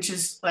 which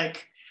is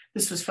like,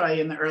 this was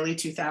probably in the early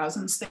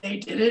 2000s they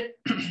did it,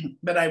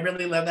 but I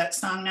really love that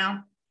song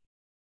now.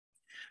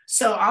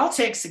 So I'll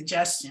take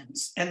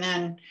suggestions. And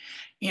then,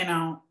 you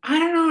know, I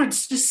don't know,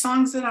 it's just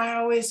songs that I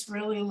always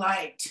really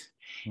liked.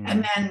 Mm.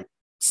 And then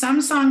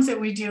some songs that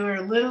we do are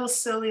a little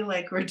silly,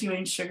 like we're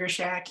doing Sugar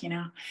Shack, you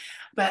know,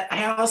 but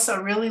I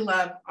also really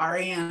love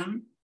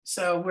REM.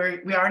 So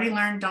we already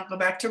learned Don't Go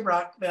Back to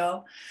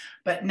Rockville,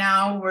 but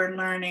now we're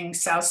learning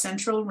South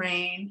Central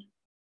Rain.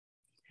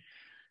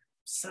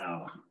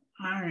 So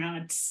I don't know.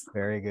 It's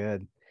very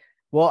good.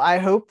 Well, I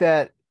hope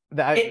that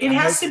it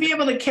has to be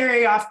able to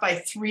carry off by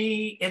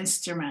 3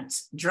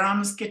 instruments: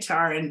 drums,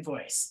 guitar, and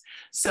voice.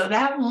 So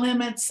that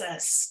limits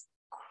us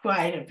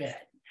quite a bit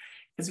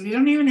because we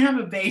don't even have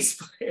a bass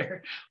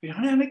player. We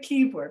don't have a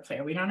keyboard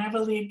player. We don't have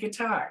a lead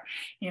guitar,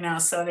 you know,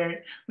 so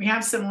we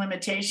have some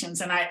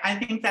limitations. And I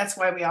think that's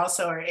why we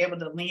also are able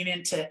to lean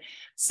into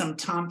some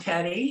Tom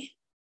Petty.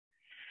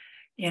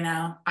 You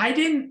know,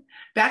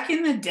 back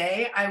in the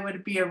day, I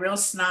would be a real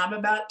snob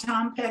about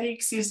Tom Petty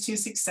because he was too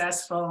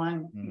successful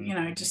and, you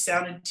know, it just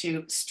sounded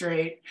too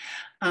straight.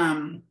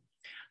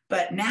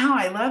 But now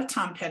I love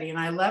Tom Petty and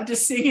I love to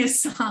sing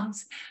his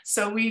songs.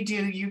 So we do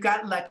You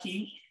Got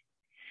Lucky.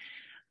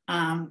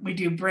 We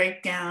do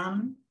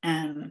Breakdown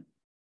and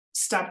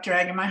Stop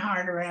Dragging My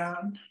Heart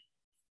Around.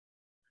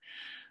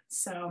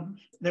 So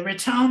the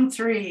Raton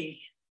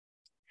 3.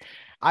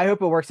 I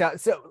hope it works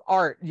out. So,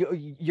 Art,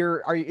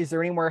 is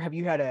there anywhere? Have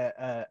you had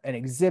an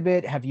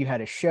exhibit? Have you had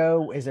a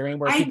show? Is there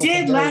anywhere? I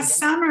did last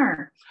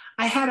summer.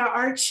 I had an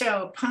art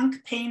show,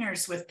 Punk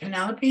Painters, with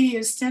Penelope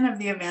Houston of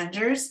the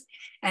Avengers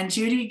and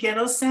Judy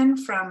Gittleson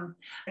from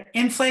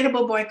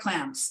Inflatable Boy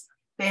Clams.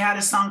 They had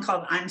a song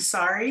called I'm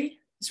Sorry.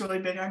 It's really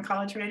big on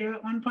college radio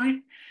at one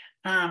point.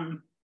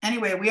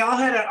 Anyway, we all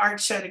had an art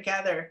show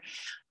together.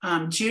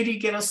 Judy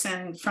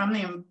Gittleson from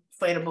the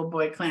Inflatable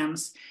Boy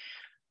Clams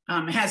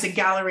has a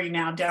gallery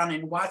now down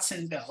in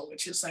Watsonville,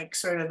 which is like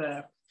sort of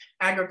the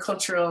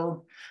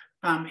agricultural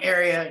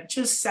area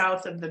just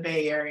south of the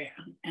Bay Area.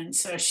 And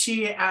so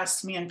she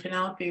asked me and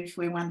Penelope if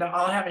we wanted to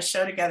all have a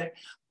show together.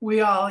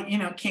 We all, you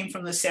know, came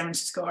from the San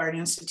Francisco Art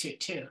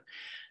Institute too.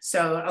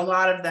 So a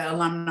lot of the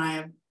alumni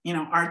of, you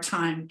know, our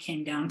time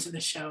came down to the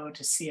show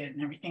to see it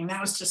and everything.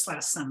 That was just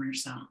last summer.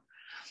 So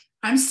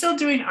I'm still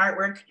doing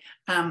artwork.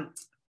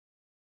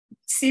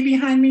 See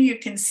behind me, you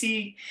can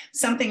see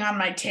something on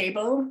my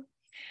table.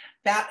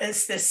 That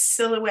is this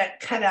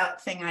silhouette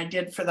cutout thing I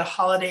did for the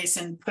holidays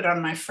and put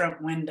on my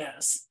front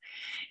windows.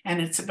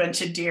 And it's a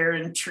bunch of deer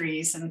and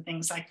trees and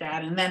things like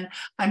that. And then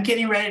I'm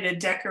getting ready to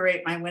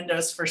decorate my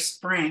windows for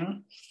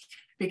spring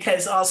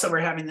because also we're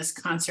having this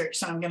concert.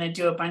 So I'm going to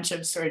do a bunch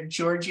of sort of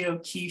Georgia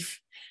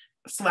O'Keeffe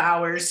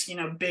flowers, you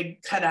know,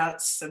 big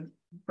cutouts of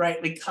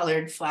brightly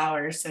colored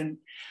flowers. And,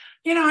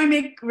 you know, I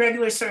make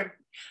regular sort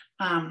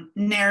of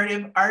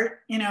narrative art,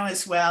 you know,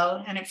 as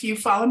well. And if you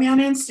follow me on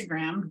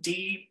Instagram,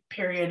 D.IYALL,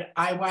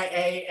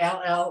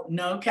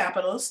 no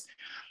capitals,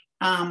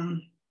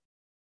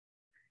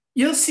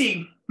 you'll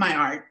see my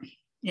art.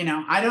 You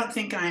know, I don't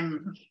think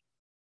I'm,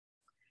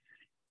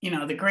 you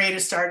know, the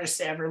greatest artist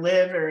to ever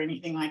live or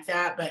anything like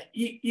that, but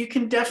you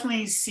can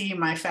definitely see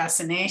my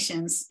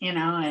fascinations, you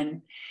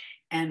know,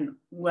 and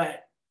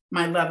what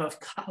my love of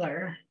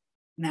color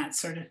and that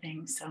sort of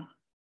thing. So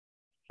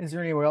is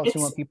there anywhere else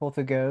you want people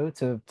to go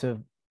to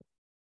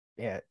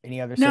any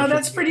other? No,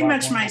 that's pretty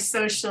much my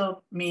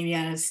social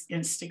media is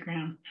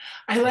Instagram.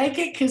 I like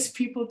it because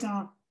people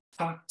don't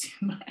talk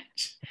too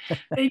much.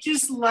 They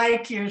just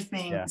like your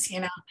things, you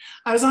know.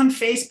 I was on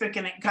Facebook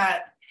and it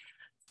got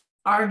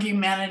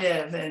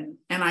argumentative and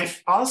I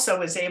also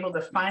was able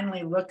to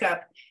finally look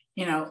up,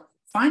 you know,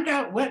 find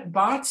out what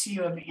bots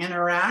you have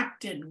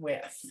interacted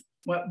with,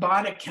 what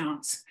bot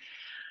accounts.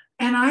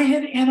 And I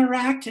had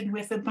interacted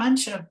with a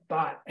bunch of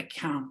bot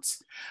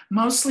accounts,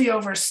 mostly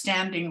over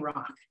Standing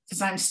Rock,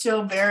 because I'm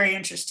still very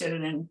interested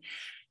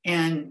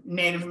in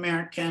Native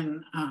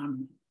American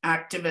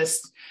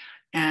activists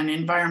and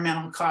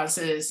environmental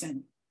causes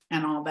and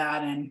all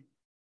that. And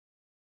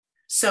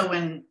so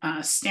when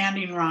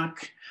Standing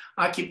Rock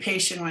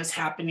occupation was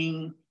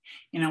happening,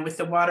 with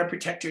the water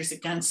protectors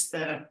against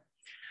the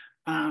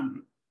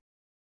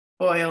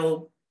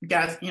oil,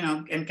 gas,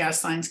 and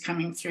gas lines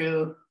coming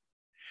through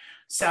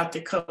South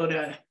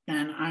Dakota,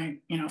 and I,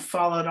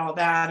 followed all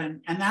that.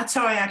 And that's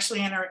how I actually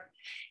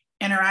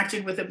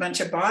interacted with a bunch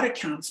of bot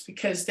accounts,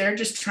 because they're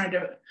just trying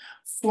to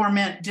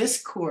foment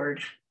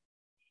discord.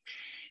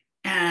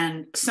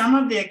 And some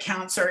of the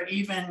accounts are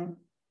even,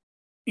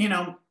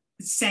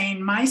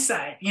 saying my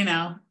side,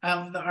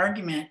 of the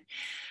argument.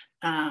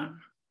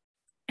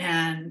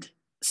 And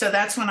so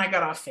that's when I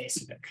got off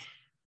Facebook,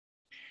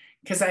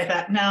 because I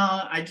thought,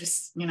 no, I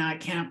just, I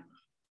can't,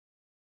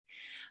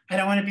 I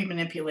don't want to be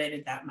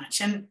manipulated that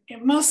much. And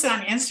mostly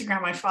on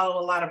Instagram, I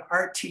follow a lot of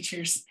art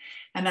teachers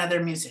and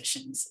other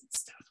musicians and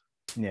stuff.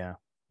 Yeah.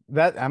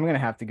 That I'm going to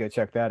have to go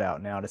check that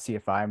out now to see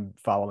if I'm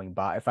following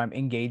if I'm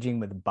engaging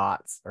with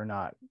bots or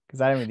not,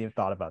 because I haven't even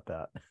thought about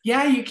that.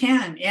 Yeah, you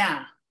can.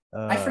 Yeah.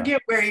 I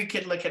forget where you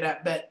could look it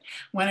up, but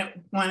when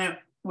it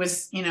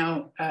was,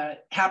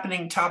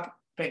 happening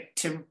topic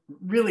to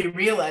really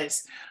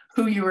realize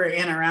who you were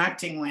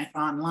interacting with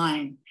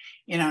online,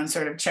 and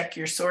sort of check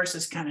your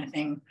sources kind of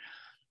thing.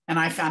 And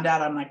I found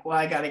out, I'm like, well,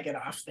 I got to get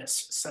off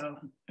this. So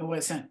it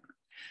wasn't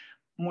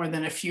more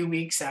than a few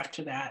weeks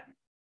after that.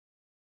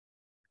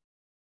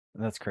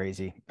 That's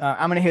crazy.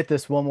 I'm going to hit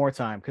this one more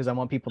time because I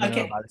want people to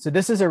know about it. So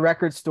this is a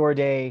Record Store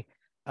Day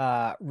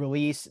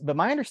release, but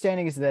my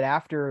understanding is that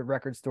after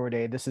Record Store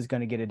Day, this is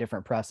going to get a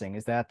different pressing.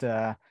 Is that,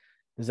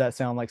 does that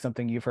sound like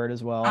something you've heard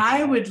as well?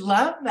 I would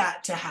love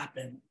that to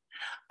happen.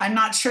 I'm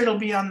not sure it'll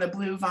be on the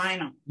blue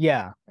vinyl.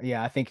 Yeah.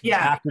 I think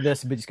after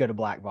this, we just go to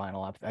black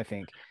vinyl, I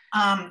think.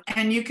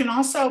 And you can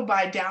also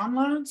buy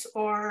downloads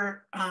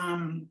or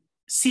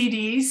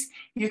CDs.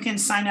 You can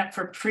sign up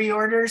for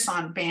pre-orders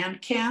on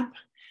Bandcamp.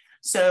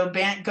 So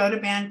go to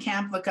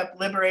Bandcamp, look up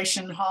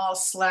Liberation Hall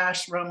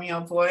 / Romeo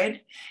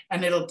Void,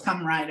 and it'll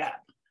come right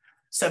up.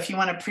 So if you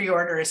want to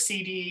pre-order a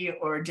CD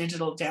or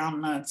digital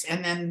downloads,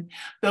 and then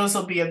those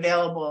will be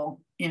available,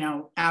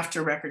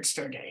 after Record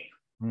Store Day.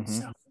 Mm-hmm.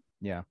 So.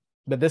 Yeah.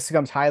 But this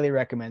comes highly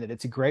recommended.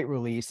 It's a great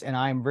release, and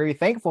I'm very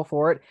thankful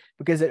for it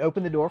because it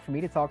opened the door for me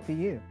to talk to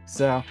you.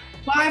 So,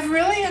 well, I've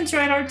really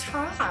enjoyed our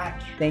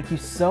talk. Thank you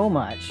so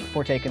much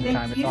for taking the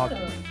time to talk.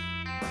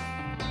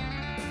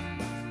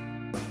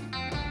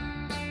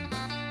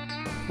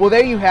 Well,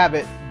 there you have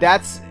it.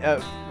 That's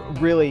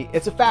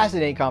it's a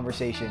fascinating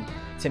conversation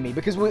to me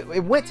because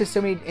it went to so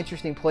many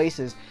interesting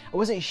places. I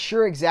wasn't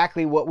sure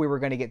exactly what we were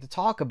going to get to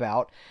talk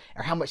about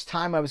or how much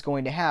time I was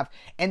going to have.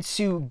 And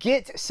to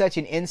get such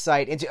an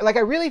insight into, I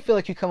really feel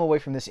like you come away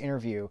from this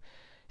interview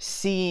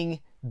seeing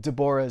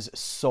Debora's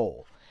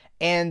soul.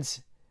 And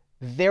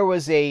there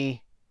was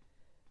I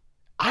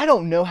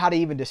don't know how to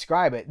even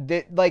describe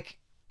it.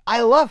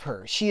 I love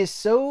her. She is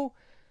so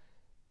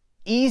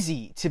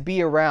easy to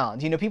be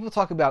around. People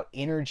talk about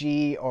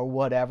energy or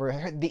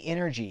whatever. The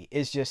energy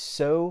is just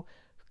so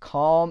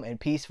calm and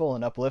peaceful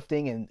and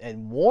uplifting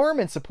and warm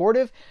and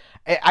supportive.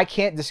 I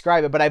can't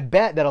describe it, but I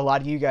bet that a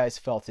lot of you guys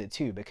felt it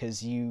too,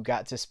 because you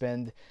got to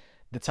spend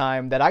the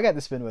time that I got to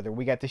spend with her.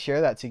 We got to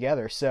share that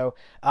together. So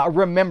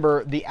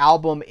remember, the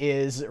album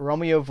is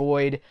Romeo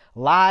Void,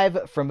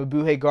 live from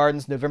Mabuhay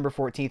Gardens, November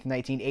 14th,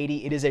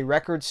 1980. It is a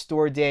Record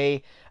Store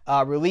Day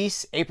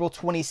release, April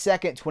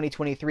 22nd,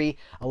 2023,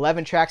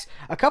 11 tracks.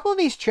 A couple of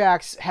these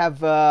tracks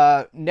have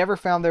never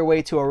found their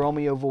way to a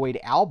Romeo Void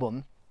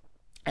album.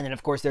 And then,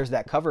 of course, there's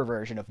that cover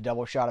version of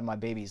Double Shot of My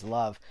Baby's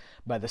Love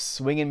by the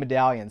Swingin'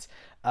 Medallions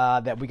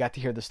that we got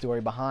to hear the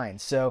story behind.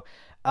 So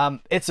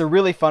it's a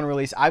really fun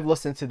release. I've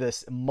listened to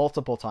this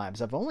multiple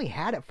times. I've only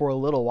had it for a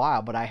little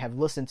while, but I have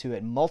listened to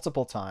it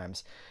multiple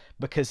times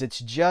because it's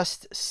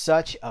just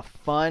such a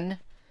fun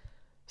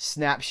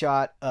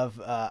snapshot of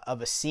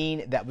a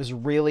scene that was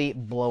really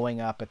blowing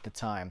up at the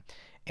time.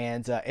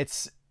 And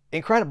it's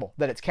incredible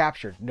that it's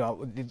captured.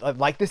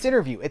 Like this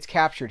interview, it's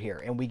captured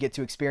here, and we get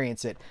to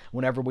experience it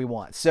whenever we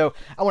want. So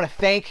I want to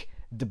thank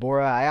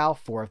Debora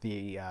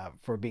Iyall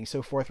for being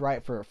so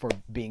forthright, for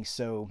being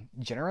so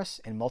generous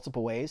in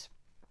multiple ways.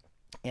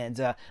 And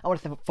I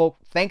want to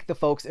thank the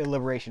folks at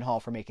Liberation Hall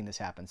for making this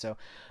happen. So,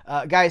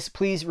 guys,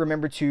 please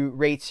remember to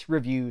rate,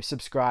 review,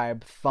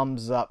 subscribe,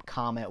 thumbs up,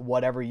 comment,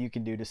 whatever you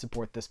can do to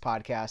support this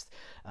podcast.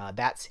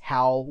 That's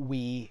how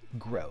we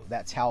grow.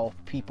 That's how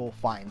people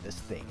find this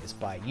thing, is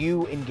by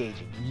you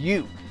engaging.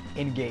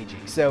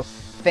 So,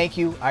 thank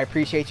you. I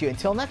appreciate you.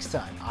 Until next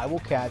time, I will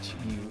catch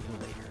you